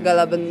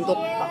 Segala bentuk,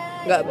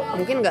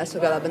 mungkin nggak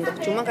segala bentuk,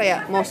 cuma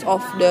kayak most of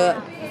the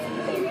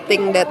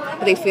thing that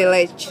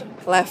privilege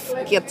left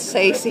kids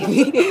says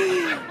ini.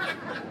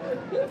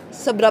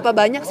 Seberapa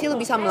banyak sih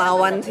lo bisa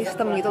melawan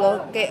sistem gitu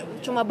loh, kayak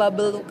cuma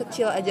bubble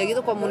kecil aja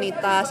gitu,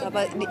 komunitas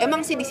apa,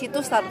 emang sih di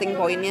situ starting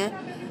pointnya.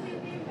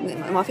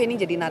 Maaf ya, ini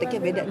jadi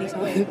nariknya beda nih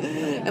sama.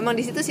 Emang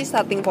di situ sih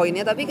starting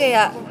pointnya, tapi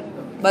kayak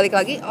balik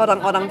lagi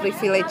orang-orang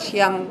privilege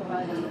yang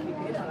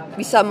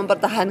bisa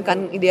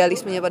mempertahankan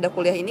idealismenya pada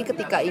kuliah ini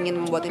ketika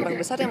ingin membuat impact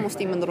besar, yang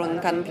mesti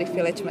menurunkan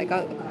privilege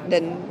mereka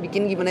dan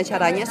bikin gimana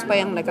caranya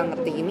supaya yang mereka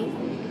ngerti ini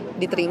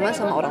diterima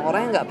sama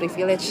orang-orang yang nggak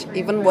privilege,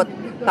 even buat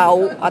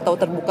tahu atau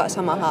terbuka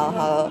sama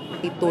hal-hal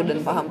itu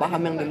dan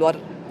paham-paham yang di luar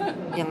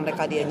yang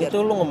mereka diajar.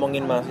 Itu lu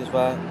ngomongin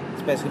mahasiswa,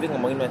 spesifik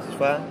ngomongin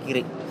mahasiswa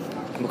kiri,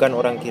 bukan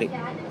orang kiri.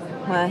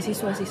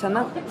 Mahasiswa sih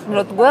sana,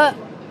 menurut gue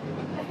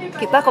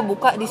kita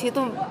kebuka di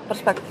situ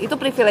perspektif itu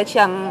privilege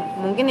yang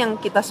mungkin yang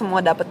kita semua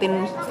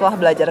dapetin setelah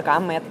belajar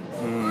kamet.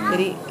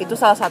 Jadi itu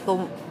salah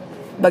satu,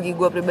 bagi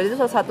gue pribadi itu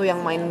salah satu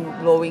yang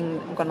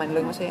bukan mind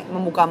blowing maksudnya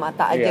membuka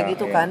mata aja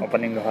gitu kan.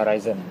 Opening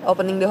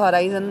the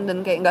horizon.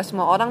 Dan kayak nggak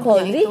semua orang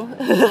punya itu.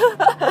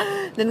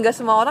 Dan nggak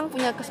semua orang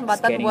punya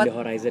kesempatan Scanning buat the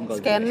horizon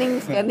kalau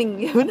scanning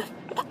ya benar.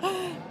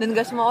 Dan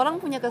nggak semua orang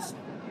punya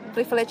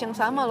privilege yang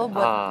sama loh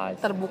buat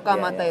terbuka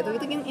mata itu.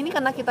 Ini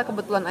karena kita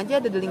kebetulan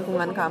aja ada di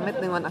lingkungan Kamet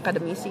dengan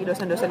akademisi,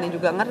 dosen-dosennya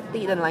juga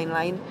ngerti dan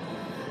lain-lain.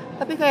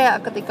 Tapi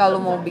kayak ketika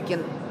lo mau bikin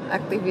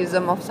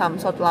activism of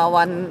some sort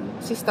lawan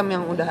sistem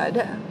yang udah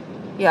ada,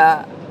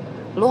 ya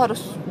lo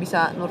harus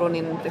bisa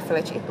nurunin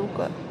privilege itu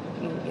ke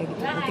ya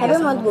gitu. Tapi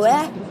menurut gue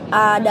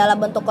dalam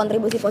bentuk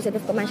kontribusi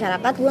positif ke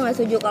masyarakat, gue nggak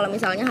setuju kalau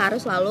misalnya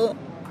harus selalu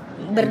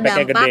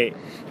berdampak,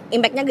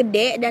 impactnya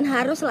gede dan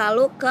harus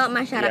selalu ke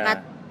masyarakat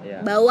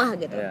bawah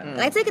gitu.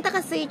 Let's say kita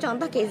kasih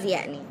contoh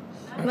Kezia nih.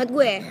 Menurut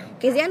gue,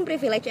 Kezia kan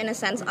privilege in a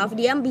sense of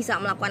dia bisa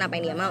melakukan apa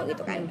yang dia mau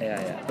gitu kan.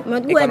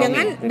 Menurut gue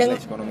dengan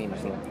ekonomi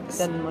maksudnya.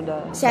 Dan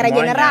modal secara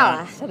general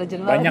lah.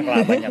 Banyak.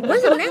 Gue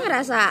sebenarnya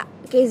ngerasa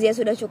Kezia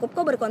sudah cukup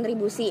kok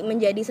berkontribusi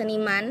menjadi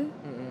seniman.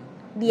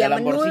 Dia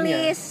Dalam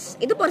menulis,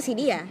 itu porsi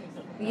dia.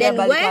 Dan Dan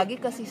balik gue lagi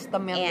ke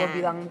sistem yang gue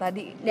bilang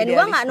tadi. Dan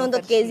gue nggak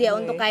nuntut Kezia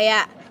untuk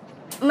kayak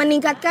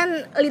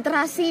meningkatkan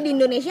literasi di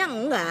Indonesia,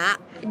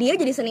 enggak. Dia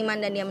jadi seniman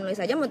dan dia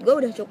menulis aja menurut gue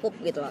udah cukup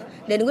gitu loh.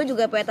 Dan gue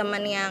juga punya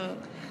teman yang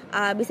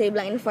bisa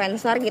dibilang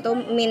influencer gitu,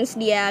 means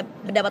dia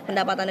dapat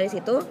pendapatan dari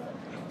situ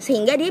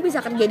sehingga dia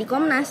bisa kerja di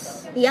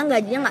Komnas yang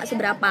gajinya nggak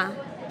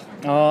seberapa.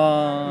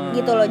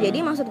 Gitu loh.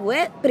 Jadi maksud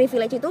gue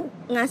privilege itu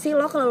ngasih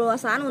lo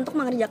keleluasaan untuk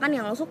mengerjakan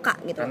yang lo suka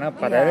gitu. Karena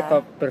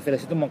padahal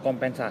privilege itu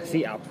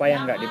mengkompensasi apa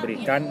yang nggak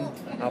diberikan,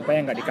 apa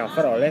yang nggak di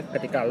cover oleh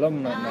ketika lo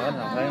melakukan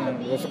hal yang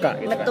lo suka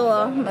gitu.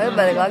 Betul. Tapi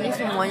balik lagi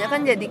semuanya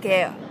kan jadi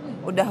kayak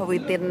udah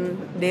within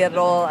their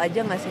role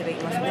aja nggak sih, Rik?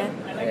 Maksudnya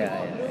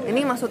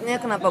ini maksudnya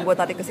kenapa gue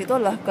tarik ke situ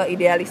adalah ke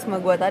idealisme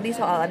gue tadi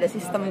soal ada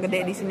sistem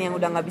gede di sini yang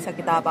udah nggak bisa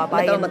kita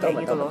apa-apain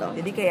gitu loh.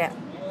 Jadi kayak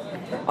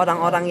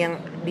orang-orang yang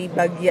di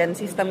bagian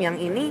sistem yang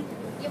ini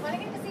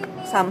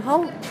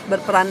somehow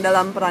berperan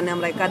dalam perannya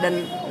mereka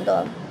dan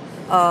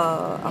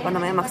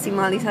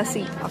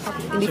maksimalisasi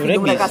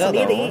individu mereka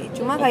sendiri.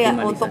 Cuma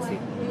kayak untuk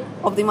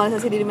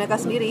optimalisasi diri mereka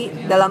sendiri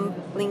dalam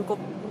lingkup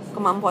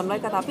kemampuan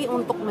mereka, tapi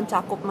untuk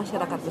mencakup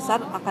masyarakat besar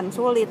akan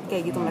sulit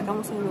kayak gitu. Mereka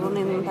mesti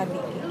nurunin tadi.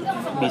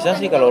 Bisa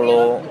sih kalau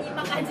lo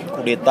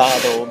kudeta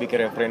atau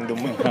bikin referendum.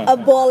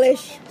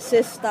 Abolish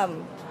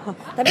system.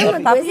 Tapi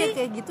ya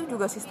kayak gitu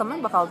juga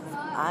sistemnya bakal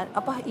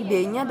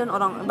idenya dan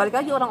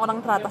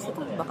orang-orang teratas itu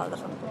bakal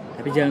tersentuh.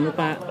 Tapi jangan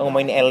lupa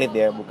ngomongin elit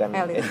ya, bukan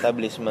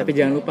establishment. Tapi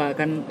jangan lupa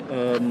kan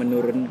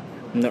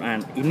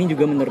ini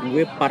juga menurut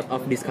gue part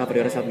of discover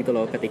yourself gitu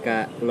loh,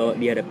 ketika lo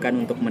dihadapkan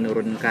untuk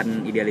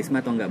menurunkan idealisme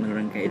atau nggak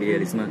menurunkan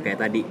idealisme.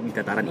 Kayak tadi di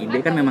tataran ide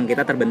kan memang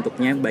kita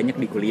terbentuknya banyak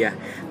di kuliah,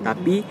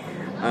 tapi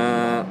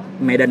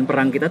medan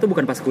perang kita tuh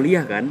bukan pas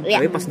kuliah kan,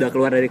 tapi pas udah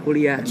keluar dari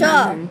kuliah.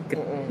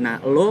 Nah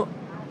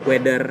lo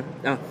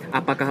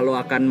apakah lo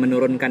akan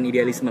menurunkan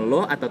idealisme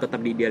lo atau tetap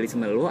di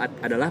idealisme lo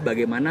adalah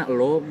bagaimana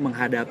lo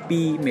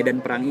menghadapi medan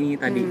perang ini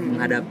tadi,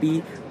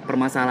 menghadapi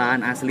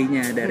permasalahan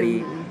aslinya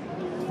dari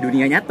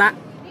dunia nyata.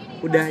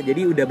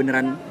 Jadi udah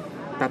beneran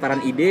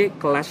tataran ide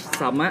clash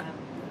sama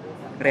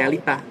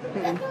realita.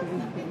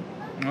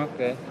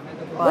 Oke.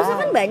 Gue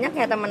kan banyak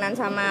ya temenan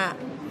sama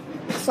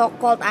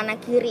so-called anak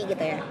kiri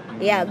gitu ya.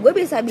 Ya gue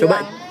bisa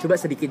bilang Coba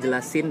sedikit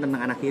jelasin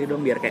tentang anak kiri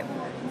dong biar kayak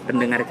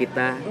pendengar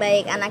kita.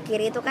 Baik, anak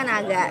kiri itu kan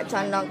agak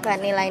condong ke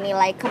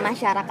nilai-nilai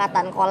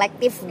kemasyarakatan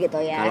kolektif gitu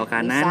ya. Kalau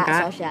kanan bisa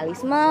Kak?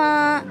 Sosialisme,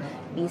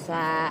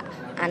 bisa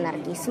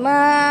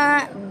anarkisme,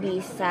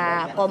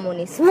 bisa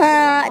komunisme,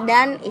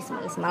 dan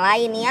isme-isme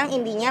lain yang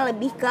intinya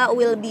lebih ke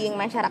well-being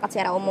masyarakat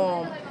secara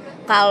umum.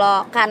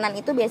 Kalau kanan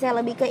itu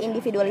biasanya lebih ke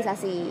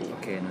individualisasi,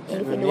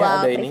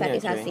 individual,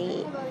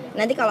 privatisasi.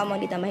 Nanti kalau mau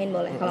ditambahin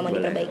boleh, kalau mau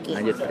diperbaiki.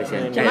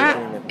 Cuma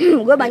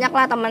gue banyak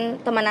lah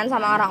temenan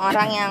sama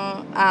orang-orang yang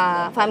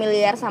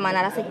familiar sama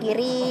narasi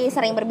kiri,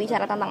 sering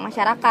berbicara tentang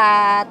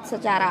masyarakat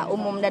secara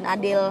umum dan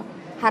adil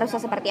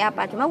harusnya seperti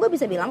apa. Cuma gue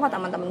bisa bilang kok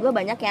teman-teman gue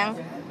banyak yang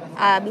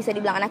bisa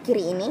dibilang anak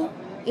kiri ini,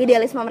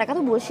 idealisme mereka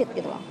tuh bullshit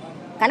gitu loh.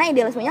 Karena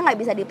idealismenya nggak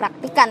bisa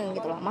dipraktikan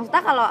gitu loh.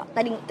 Maksudnya kalau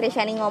tadi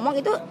Trishani ngomong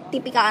itu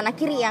tipikal anak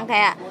kiri yang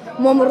kayak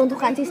mau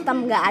meruntuhkan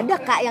sistem, nggak ada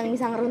Kak yang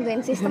bisa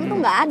ngeruntuhin sistem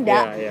tuh nggak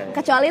ada.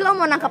 Kecuali lo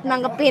mau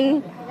nangkepin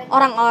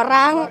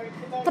orang-orang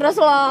terus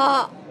lo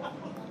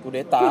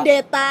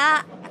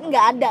kudeta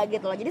nggak ada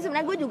gitu loh. Jadi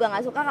sebenarnya gue juga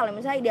nggak suka kalau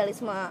misalnya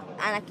idealisme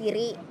anak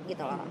kiri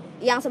gitu loh,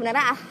 yang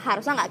sebenarnya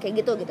harusnya nggak kayak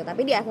gitu,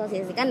 tapi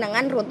diasosiasikan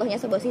dengan runtuhnya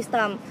sebuah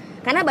sistem.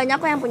 Karena banyak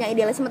kok yang punya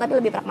idealisme tapi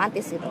lebih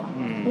pragmatis gitu loh.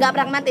 Nggak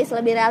pragmatis,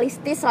 lebih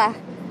realistis lah.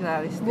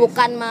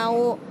 Bukan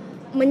mau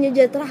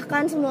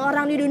menyejahterakan semua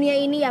orang di dunia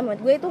ini, ya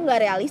menurut gue itu nggak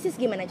realistis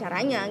gimana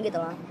caranya gitu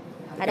loh.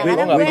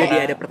 Kadang-kadang gue jadi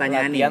ada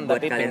pertanyaan nih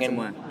buat kalian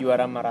semua.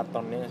 Juara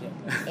maratonnya sih.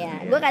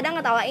 Ya, gue kadang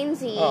ngetawain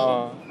sih.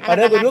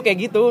 Padahal gue dulu kayak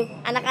gitu.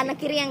 Anak-anak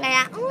kiri yang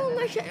kayak,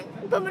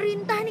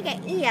 pemerintah nih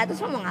kayak iya, terus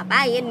lo mau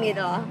ngapain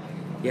gitu loh.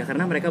 Ya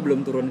karena mereka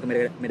belum turun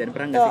ke medan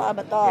perang nggak sih?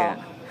 Betul. Ya.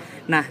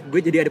 Nah,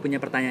 gue jadi ada punya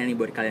pertanyaan nih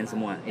buat kalian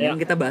semua. Ini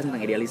kan kita bahas tentang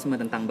idealisme,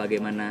 tentang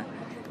bagaimana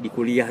di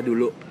kuliah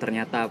dulu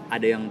ternyata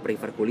ada yang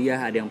prefer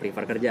kuliah, ada yang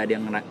prefer kerja, ada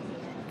yang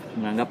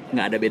menganggap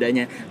nggak ada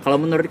bedanya. Kalau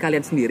menurut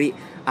kalian sendiri,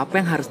 apa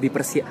yang harus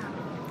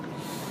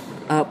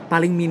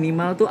paling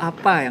minimal tuh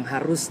apa yang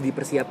harus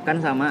dipersiapkan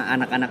sama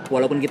anak-anak,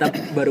 walaupun kita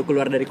baru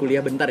keluar dari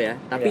kuliah bentar ya,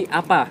 tapi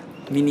apa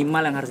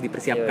minimal yang harus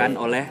dipersiapkan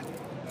oleh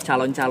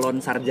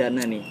calon-calon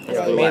sarjana nih?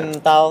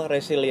 Mental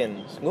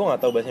resilience. Gue nggak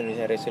tahu bahasa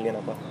Indonesia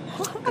resilient apa.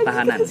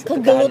 Ketahanan.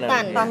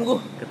 Kegelutan. Ya. Tangguh.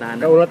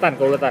 Ketahanan.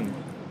 Keuletan.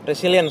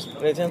 Resilience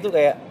tuh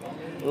kayak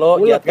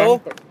lo Ulet, jatuh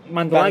kan?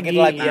 Mantul bangkit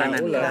lagi. Ya,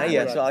 Nah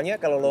iya, soalnya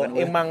kalau lo Bukan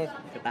ulet. emang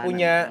Ketahanan.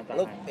 punya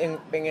lo yang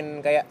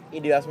pengen kayak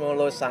idealisme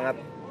lo sangat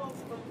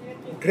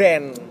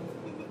grand,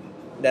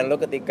 dan lo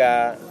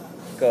ketika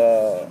ke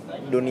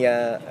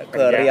dunia,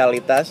 ke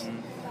realitas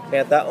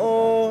ternyata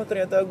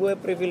gue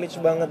privilege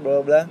banget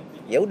bla bla,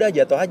 ya udah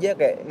jatuh aja.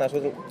 Kayak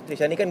maksud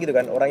Trisani kan gitu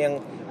kan, orang yang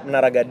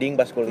menara gading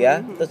pas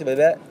kuliah terus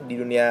tiba-tiba di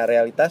dunia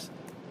realitas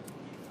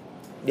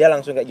dia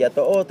langsung kayak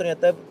jatuh,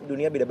 ternyata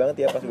dunia beda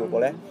banget ya pas gue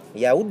kuliah.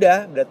 Ya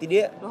udah,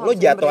 berarti lo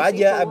jatuh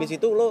aja, abis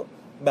itu lo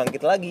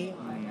bangkit lagi.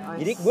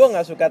 Jadi gue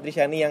nggak suka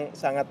Trisani yang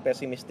sangat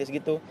pesimistis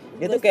gitu.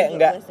 Dia tuh kayak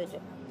nggak,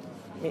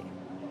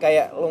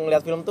 kayak lo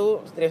ngeliat film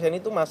tuh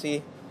Trisani tuh masih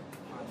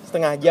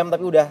setengah jam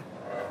tapi udah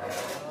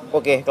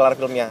oke, kelar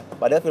filmnya.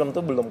 Padahal film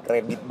tuh belum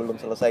kredit,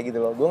 belum selesai gitu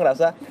loh. Gue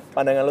ngerasa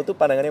pandangan lo tuh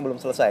pandangannya belum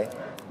selesai.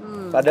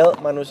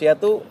 Padahal manusia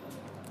tuh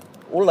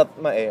ulet,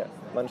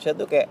 manusia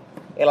tuh kayak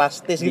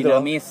elastis gitu loh.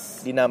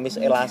 Dinamis,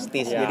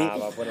 elastis. Ya, jadi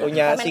apapun.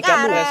 punya Komen sikap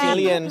karet.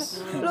 resilience.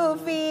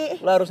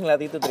 Luffy. Lo harus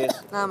ngeliat itu, Tris.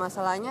 Nah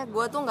masalahnya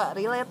gue tuh nggak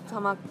relate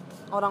sama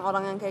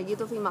orang-orang yang kayak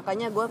gitu, Vi.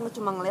 Makanya gue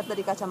cuma ngeliat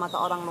dari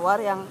kacamata orang luar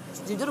yang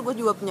jujur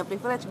gue juga punya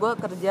privilege. Gue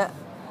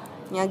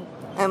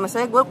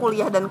maksudnya gue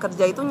kuliah dan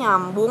kerja itu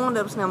nyambung,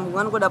 terus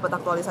nyambungan gue dapat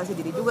aktualisasi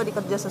diri juga di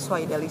kerja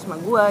sesuai idealisme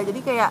gue.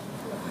 Jadi kayak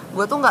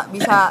gue tuh nggak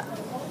bisa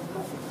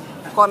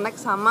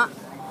connect sama,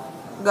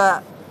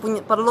 nggak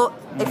perlu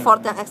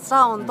effort yang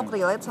ekstra untuk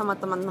relate sama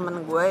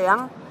teman-teman gue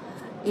yang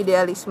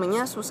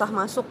idealismenya susah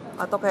masuk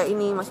atau kayak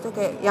ini, maksudnya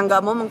kayak yang nggak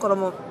mau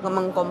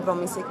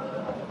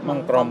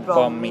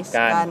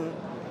mengkompromiskan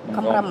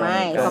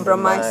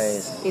kompromis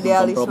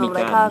idealisme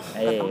mereka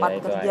ke tempat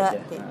kerja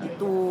kayak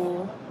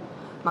gitu.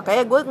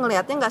 Makanya gue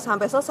ngelihatnya nggak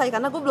sampai selesai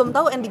karena gue belum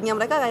tahu endingnya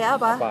mereka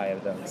kayak apa. Ya,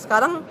 betul.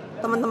 Sekarang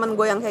teman-teman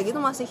gue yang kayak gitu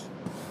masih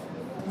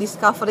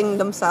discovering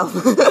themselves.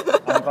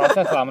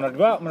 Proses lah menurut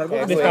gua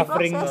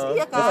discovering proses,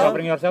 iya kan?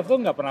 discovering yourself tuh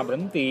nggak pernah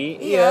berhenti.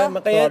 Iya,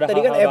 makanya Kalau ada tadi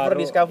kan hal-hal ever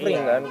baru, discovering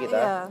iya. kan kita.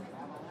 Iya.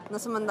 Nah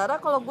sementara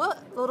kalau gue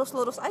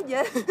lurus-lurus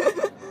aja.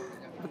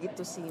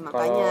 Begitu sih,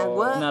 makanya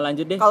gue Nah,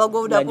 lanjut deh. kalau gue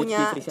udah Lanjut punya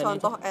di Trisani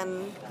contoh aja.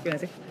 Gimana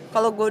sih?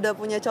 kalau gue udah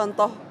punya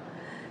contoh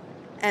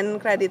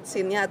end credit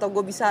scene-nya atau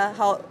gue bisa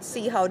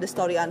see how the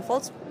story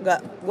unfolds,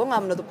 gue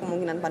nggak menutup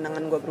kemungkinan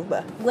pandangan gue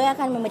berubah. Gue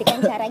akan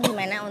memberikan cara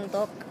gimana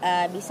untuk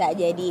bisa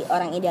jadi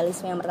orang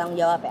idealisme yang bertanggung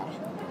jawab ya.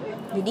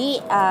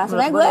 Jadi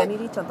sebenarnya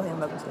ini contoh yang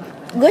bagus ya.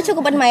 gue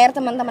cukup admire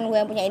teman-teman gue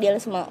yang punya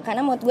idealisme, karena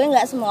menurut gue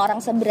nggak semua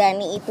orang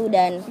seberani itu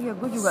dan Iya,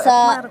 gue juga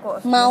admire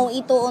kok. mau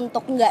itu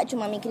untuk nggak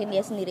cuma mikirin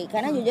dia sendiri.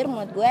 Karena jujur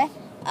menurut gue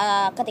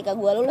ketika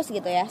gue lulus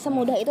gitu ya,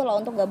 semudah itu loh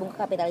untuk gabung ke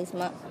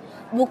kapitalisme.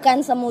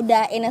 Bukan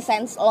semudah in a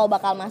sense lo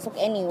bakal masuk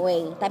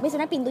anyway, tapi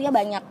sebenarnya pintunya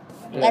banyak.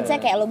 Let's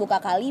say kayak lo buka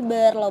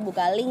Kaliber, lo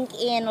buka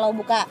LinkedIn, lo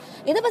buka,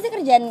 itu pasti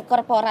kerjaan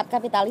korporat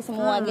kapitalis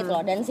semua gitu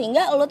loh. Dan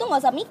sehingga lo tuh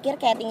nggak usah mikir,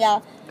 kayak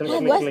tinggal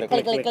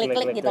gue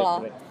klik gitu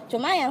loh.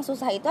 Cuma yang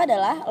susah itu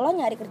adalah lo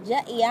nyari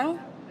kerja yang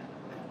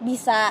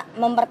bisa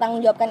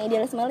mempertanggungjawabkan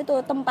idealisme lo itu.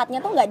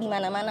 Tempatnya tuh nggak di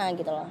mana-mana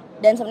gitu loh.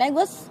 Dan sebenarnya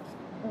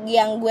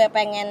yang gue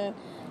pengen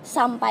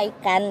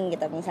sampaikan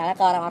gitu, misalnya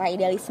ke orang-orang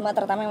idealisme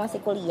terutama yang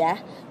masih kuliah,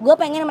 gue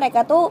pengen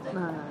mereka tuh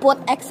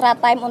put extra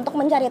time untuk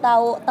mencari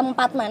tahu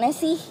tempat mana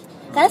sih,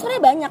 karena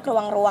sebenarnya banyak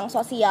ruang-ruang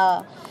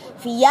sosial.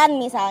 Vian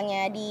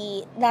misalnya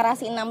di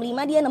narasi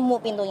 65 dia nemu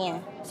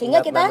pintunya,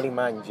 sehingga kita 65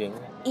 anjing.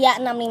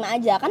 Iya 65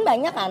 aja kan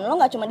banyak kan, lo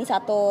nggak cuma di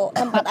satu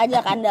tempat aja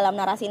kan dalam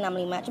narasi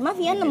 65. Cuma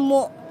Vian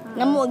nemu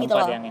gitu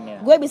loh.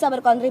 Gue bisa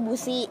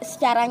berkontribusi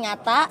secara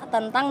nyata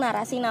tentang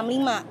narasi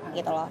 65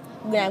 gitu loh.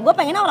 Nah, gue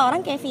pengen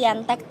orang-orang kayak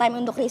Vian take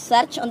time untuk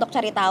research, untuk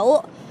cari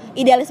tahu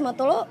idealisme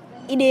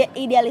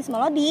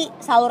lo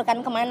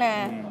disalurkan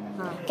kemana.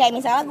 Kayak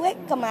misalnya gue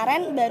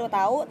kemarin baru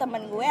tahu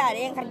temen gue ada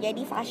yang kerja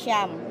di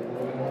Fasham.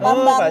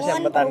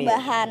 Membangun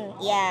perubahan.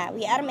 Ya,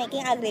 we are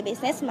making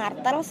agribusiness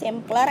smarter,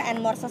 simpler,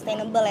 and more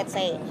sustainable, let's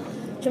say.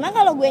 Cuma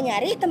kalau gue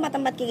nyari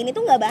tempat-tempat kayak gini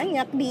tuh nggak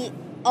banyak di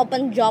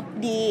open job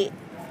di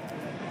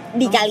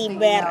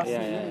Kaliber.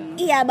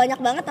 Iya, banyak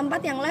banget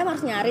tempat yang lo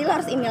harus nyari, lo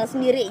harus email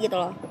sendiri gitu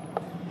loh.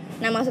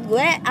 Nah, maksud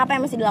gue apa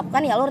yang mesti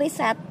dilakukan ya lo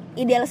riset.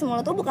 Idealisme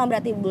lo tuh bukan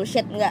berarti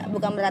bullshit,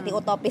 bukan berarti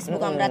utopis,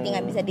 bukan berarti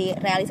nggak bisa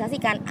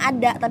direalisasikan.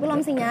 Ada, tapi lo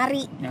mesti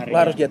nyari. Lo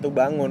harus jatuh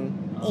bangun.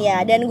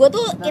 Iya, dan gue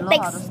tuh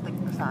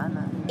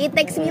It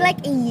takes me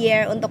like a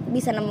year untuk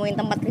bisa nemuin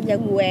tempat kerja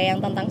gue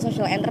yang tentang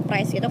social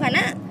enterprise gitu,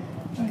 karena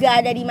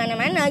gak ada di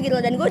mana-mana gitu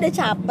loh. Dan gue udah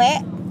capek,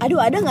 aduh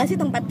ada nggak sih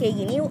tempat kayak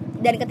gini?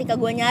 Dan ketika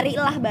gue nyari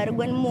lah baru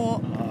gue nemu.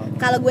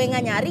 Kalau gue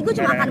nggak nyari, gue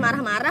cuma akan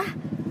marah-marah.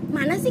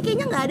 Mana sih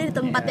kayaknya nggak ada di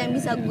tempat yang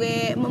bisa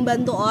gue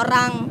membantu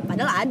orang.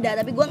 padahal ada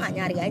tapi gue nggak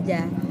nyari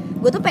aja.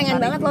 Gue tuh pengen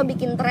banget lo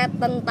bikin thread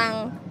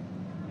tentang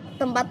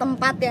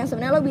tempat-tempat yang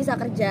sebenarnya lo bisa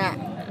kerja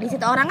di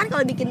situ. Orang kan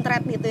kalau bikin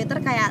thread di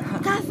Twitter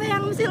kayak kafe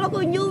yang mesti lo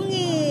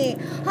kunjungi,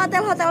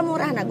 hotel-hotel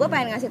murah. Nah gue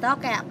pengen ngasih tau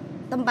kayak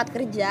tempat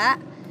kerja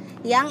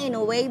yang in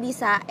a way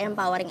bisa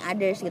empowering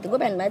others gitu. Gue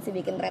pengen banget sih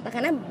bikin thread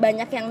karena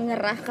banyak yang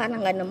nyerah karena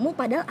nggak nemu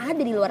padahal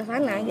ada di luar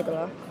sana gitu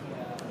loh.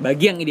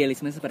 Bagi yang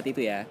idealisme seperti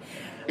itu ya,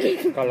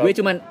 gue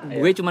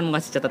cuman mau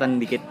ngasih catatan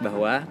dikit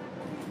bahwa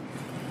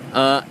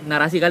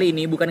narasi kali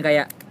ini bukan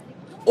kayak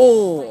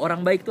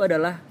orang baik itu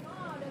adalah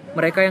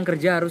mereka yang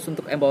kerja harus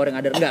untuk empowering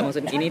other. Enggak,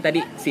 maksud ini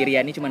tadi si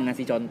Riani cuma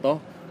ngasih contoh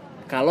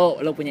kalau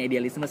lo punya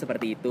idealisme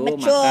seperti itu,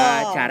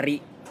 maka cari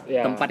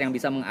tempat yang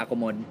bisa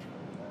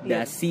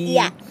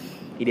mengakomodasi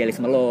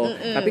idealisme lo.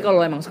 Tapi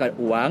kalau lo emang suka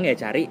uang ya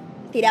cari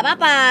tidak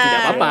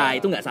apa-apa,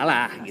 itu nggak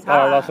salah gitu.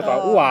 Kalau lo suka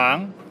uang,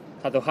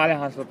 satu hal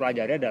yang harus lo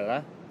pelajari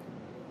adalah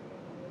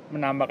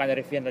menambahkan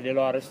dari Vian tadi,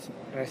 lo harus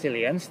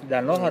resilience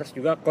dan lo harus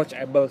juga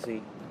coachable sih.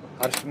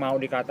 Harus mau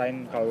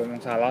dikatain kalau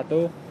memang salah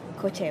tuh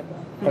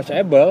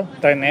coachable,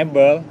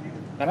 trainable.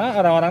 Karena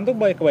orang-orang tuh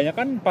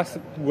kebanyakan pas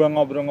gua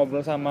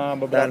ngobrol-ngobrol sama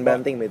beberapa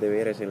banting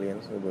BTW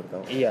resilience gue baru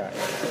tahu. Iya,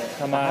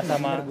 sama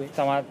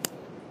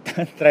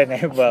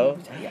trainable.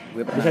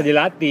 Bisa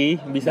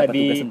dilatih, bisa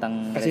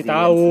dikasih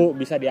tahu,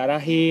 bisa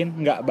diarahin,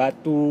 nggak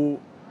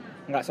batu,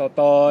 nggak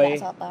sotoy.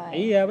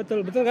 Iya,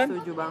 betul kan?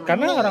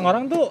 Karena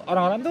orang-orang tuh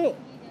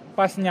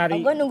pas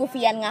nyari gue nunggu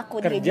Vian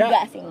ngaku kerja, dia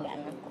juga sih enggak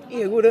ngaku.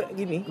 Iya, gue udah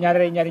gini.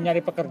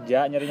 Nyari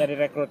pekerja, nyari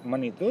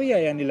rekrutmen itu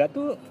ya yang dilihat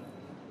tuh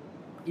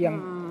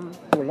yang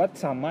ulet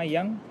sama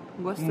yang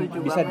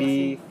bisa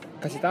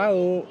dikasih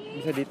tahu,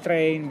 bisa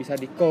di-train, bisa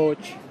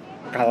di-coach.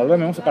 Kalau lo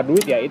memang suka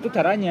duit ya itu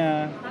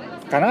caranya.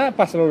 Karena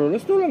pas lo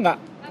lulus tuh lo nggak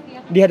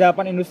di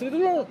hadapan industri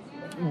tuh lo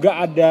nggak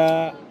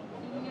ada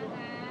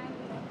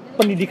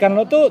pendidikan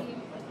lo tuh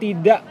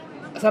tidak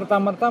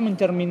serta-merta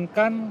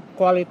mencerminkan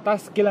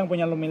kualitas skill yang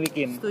punya lo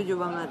milikin. Setuju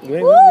banget.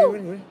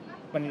 Gue.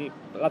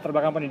 Latar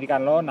belakang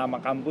pendidikan lo,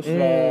 nama kampus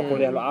lo,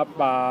 kuliah lo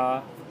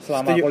apa,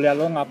 selama kuliah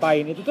lo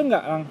ngapain, itu tuh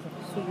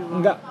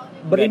nggak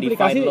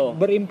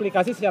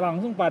berimplikasi secara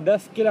langsung pada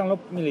skill yang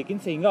lo milikin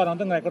sehingga orang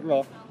tuh ngerekrut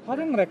lo.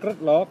 Orang ngerekrut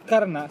lo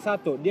karena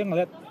satu dia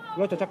ngeliat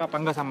lo cocok apa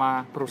enggak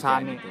sama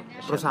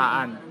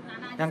perusahaan.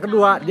 Yang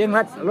kedua dia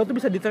ngeliat lo tuh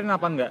bisa di-train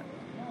apa enggak.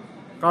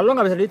 Kalau lo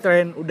nggak bisa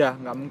di-train,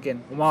 udah nggak mungkin.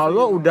 Mau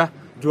lo udah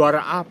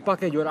juara apa,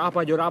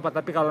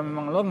 tapi kalau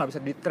memang lo nggak bisa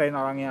di-train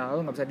orangnya,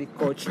 lo nggak bisa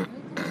di-coach,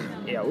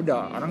 ya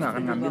udah orang nggak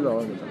akan ngambil lo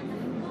gitu.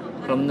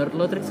 Kalau menurut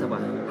lo Trix apa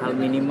hal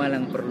minimal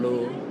yang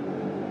perlu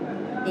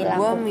dilakukan?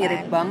 Gue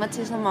mirip banget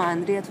sih sama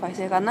Andri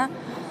advice-nya karena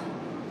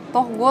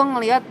toh gue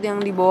ngelihat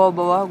yang di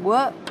bawah-bawah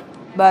gue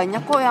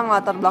banyak kok yang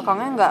latar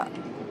belakangnya nggak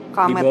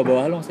kamet. Di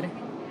bawah-bawah lo maksudnya?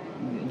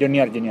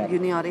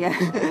 Junior ya.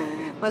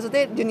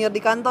 Maksudnya junior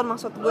di kantor,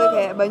 maksud gue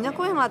kayak banyak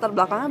kok yang latar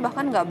belakangnya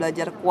bahkan nggak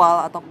belajar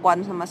kual atau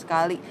kuan sama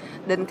sekali.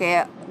 Dan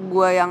kayak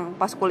gue yang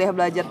pas kuliah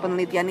belajar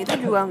penelitian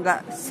itu juga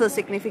nggak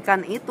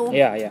sesignifikan itu.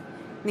 Iya.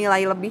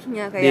 Nilai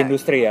lebihnya kayak Di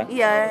industri ya?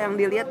 Iya, yang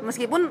dilihat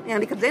meskipun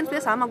yang dikerjain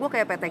sebenarnya sama, gue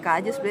kayak PTK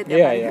aja sebenarnya.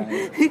 Iya.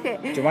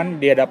 Cuman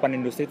di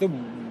hadapan industri itu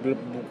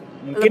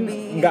mungkin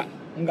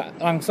nggak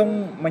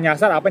langsung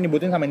menyasar apa yang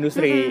dibutuhin sama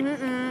industri.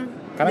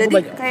 Karena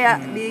jadi kayak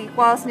di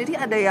kual sendiri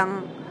ada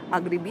yang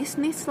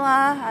agribisnis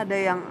lah, ada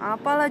yang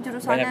apalah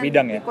jurusannya, banyak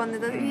bidang ya.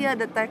 Iya,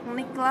 ada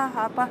teknik lah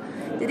apa.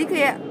 Jadi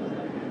kayak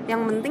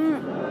yang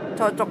penting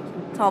cocok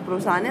sama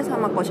perusahaannya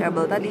sama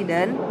coachable tadi.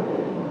 Dan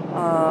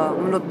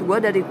menurut gue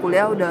dari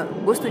kuliah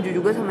gue setuju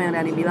juga sama yang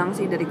Rani bilang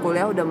sih, dari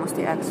kuliah udah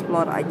mesti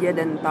explore aja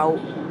dan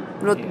tahu.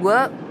 Menurut gue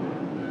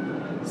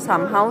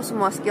somehow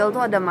semua skill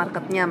tuh ada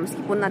marketnya,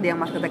 meskipun ada yang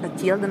marketnya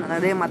kecil dan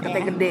ada yang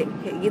marketnya gede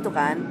kayak gitu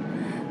kan.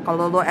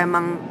 Kalau lo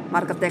emang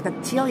marketnya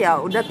kecil ya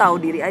udah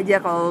tahu diri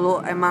aja. Kalau lo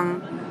emang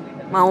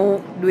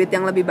mau duit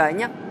yang lebih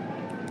banyak,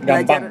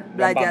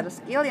 belajar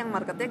skill yang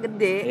marketnya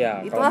gede. Ya,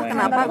 itulah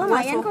kenapa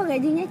gue kok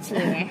gajinya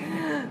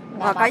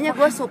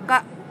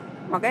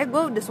makanya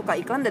gue udah suka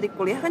iklan dari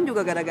kuliah kan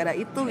juga gara-gara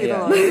itu gitu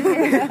loh.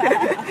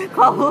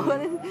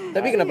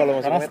 Tapi kenapa lo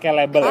masuk karena Kamet?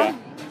 scalable ya.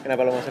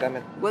 Kenapa lo masuk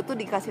Kamet? Gue tuh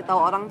dikasih tahu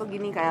orang tuh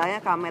gini, kayaknya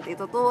Kamet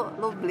itu tuh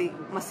lo beli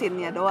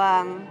mesinnya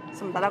doang.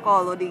 Sementara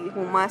kalau lo di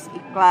humas,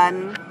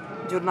 iklan,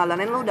 jurnal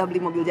dan lain lo udah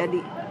beli mobil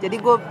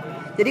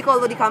jadi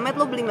kalau lo di Kamet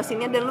lo beli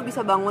mesinnya dan lo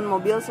bisa bangun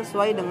mobil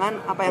sesuai dengan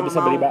apa yang lo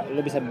mau.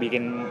 Lo bisa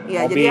bikin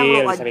ya,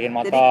 mobil, bisa bikin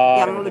motor. Jadi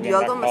yang lo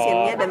jual tuh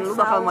mesinnya dan lo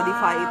bakal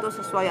modify itu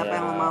sesuai apa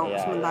yang lo mau.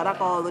 Sementara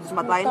kalau lo di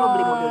tempat lain lo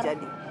beli mobil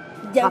jadi.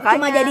 Makanya,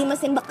 cuma jadi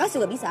mesin bekas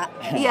juga bisa.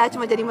 Iya,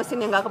 cuma jadi mesin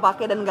yang nggak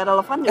kepake dan nggak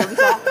relevan juga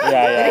bisa.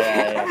 Iya.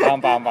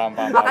 Paham.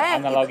 Makanya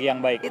analogi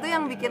yang baik. Itu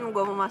yang bikin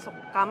gue mau masuk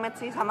Kamet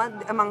sih, sama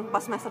emang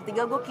pas semester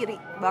 3 gue kiri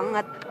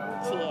banget.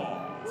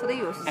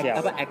 Serius.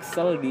 Apa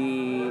excel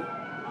di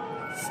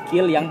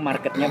skill yang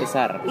marketnya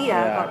besar.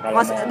 Iya,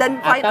 dan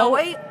find a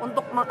way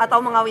untuk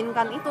atau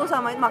mengawinkan itu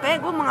sama itu.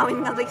 Makanya gue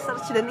mengawinkan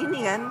research dan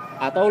ini kan.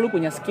 Atau lu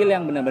punya skill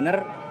yang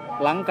benar-benar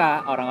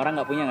langka, orang-orang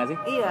nggak punya nggak sih?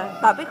 Iya,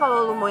 tapi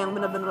kalau lu mau yang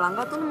benar-benar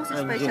langka tuh lu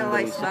mesti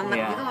specialize banget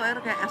gitu loh,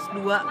 kayak S2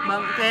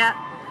 bang, kayak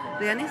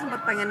Riani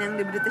sempat pengen yang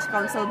di British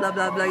Council bla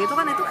bla bla gitu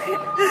kan, itu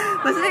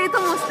maksudnya itu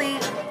mesti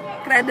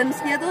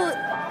credence-nya tuh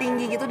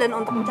tinggi gitu, dan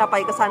untuk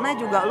mencapai ke sana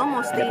juga lo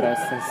mesti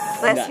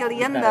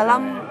resilient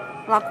dalam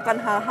melakukan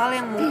hal-hal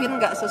yang mungkin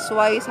nggak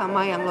sesuai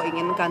sama yang lo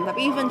inginkan,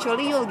 tapi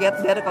eventually you'll get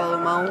there kalau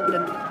lo mau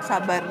dan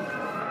sabar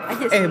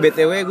aja sih.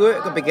 BTW gue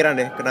kepikiran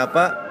deh,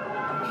 kenapa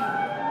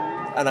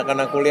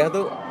anak-anak kuliah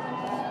tuh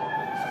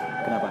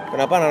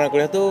anak-anak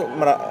kuliah tuh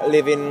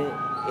live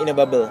in a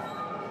bubble?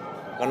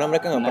 Karena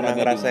mereka nggak pernah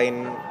ngerasain,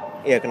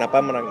 ya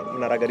kenapa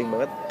menara gading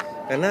banget?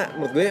 Karena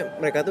menurut gue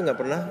mereka tuh nggak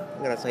pernah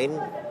ngerasain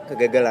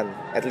kegagalan,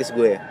 at least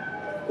gue ya.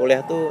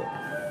 Kuliah tuh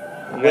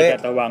nggak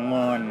jatuh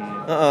bangun.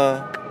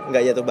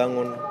 Nggak jatuh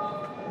bangun.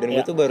 Dan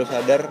gue tuh baru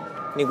sadar,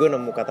 nih gue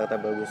nemu kata-kata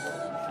bagus.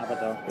 Apa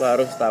tuh? Lo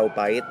harus tahu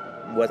pahit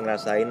buat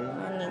ngerasain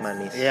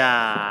manis.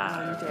 Ya,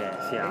 oke,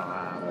 siap.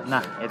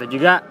 Nah, itu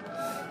juga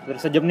udah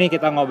sejam nih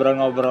kita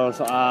ngobrol-ngobrol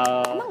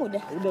soal. Emang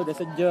udah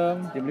sejam.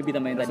 Jam lebih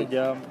tambahin tadi.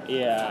 Sejam.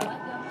 Iya.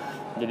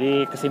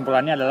 Jadi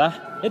kesimpulannya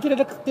adalah ya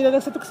tidak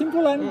ada satu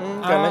kesimpulan.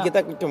 Karena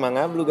kita cuma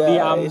ngablu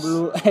guys.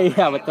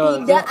 Iya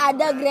betul. Tidak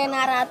ada grand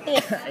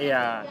naratif.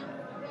 Iya.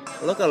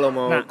 Lo kalau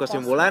mau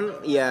kesimpulan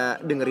ya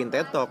dengerin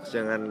TED Talks,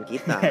 jangan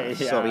kita.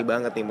 Sorry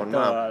banget nih, mohon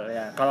maaf.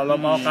 Ya. Kalau lo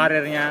mau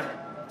karirnya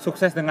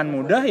sukses dengan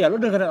mudah ya lo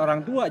dengerin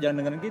orang tua, jangan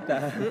dengerin kita.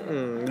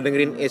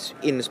 Dengerin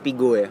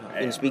Inspigo ya.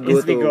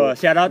 Inspigo tuh.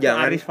 Shout out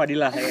jangan Arif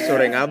Fadilah.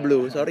 Sore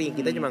ngablu. Sorry,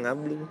 kita cuma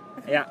ngablu.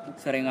 Ya,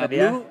 sore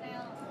ngablu.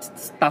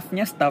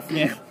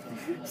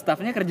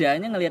 Staffnya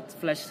kerjaannya ngelihat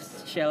flash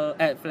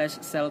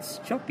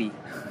sales Shopee.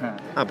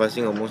 Apa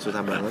sih ngomong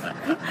susah banget?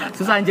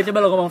 Susah anjir,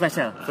 coba lo ngomong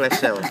flash sale. Flash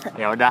sale.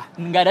 Ya udah.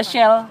 Enggak ada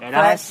shell.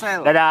 Flash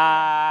sale.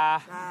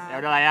 Dadah. Ya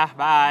udahlah ya,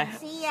 bye.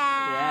 See ya.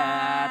 Ya,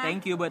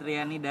 thank you buat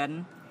Riani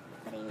dan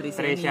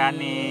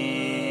Trisyani.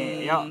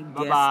 Yuk,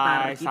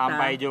 bye-bye.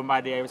 Sampai jumpa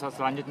di episode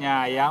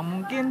selanjutnya yang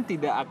mungkin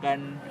tidak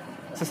akan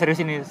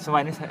seserius ini.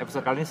 Semua ini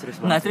episode kali ini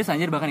serius banget. Nggak serius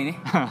anjir bahkan ini.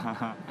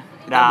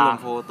 Kita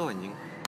belum foto anjing.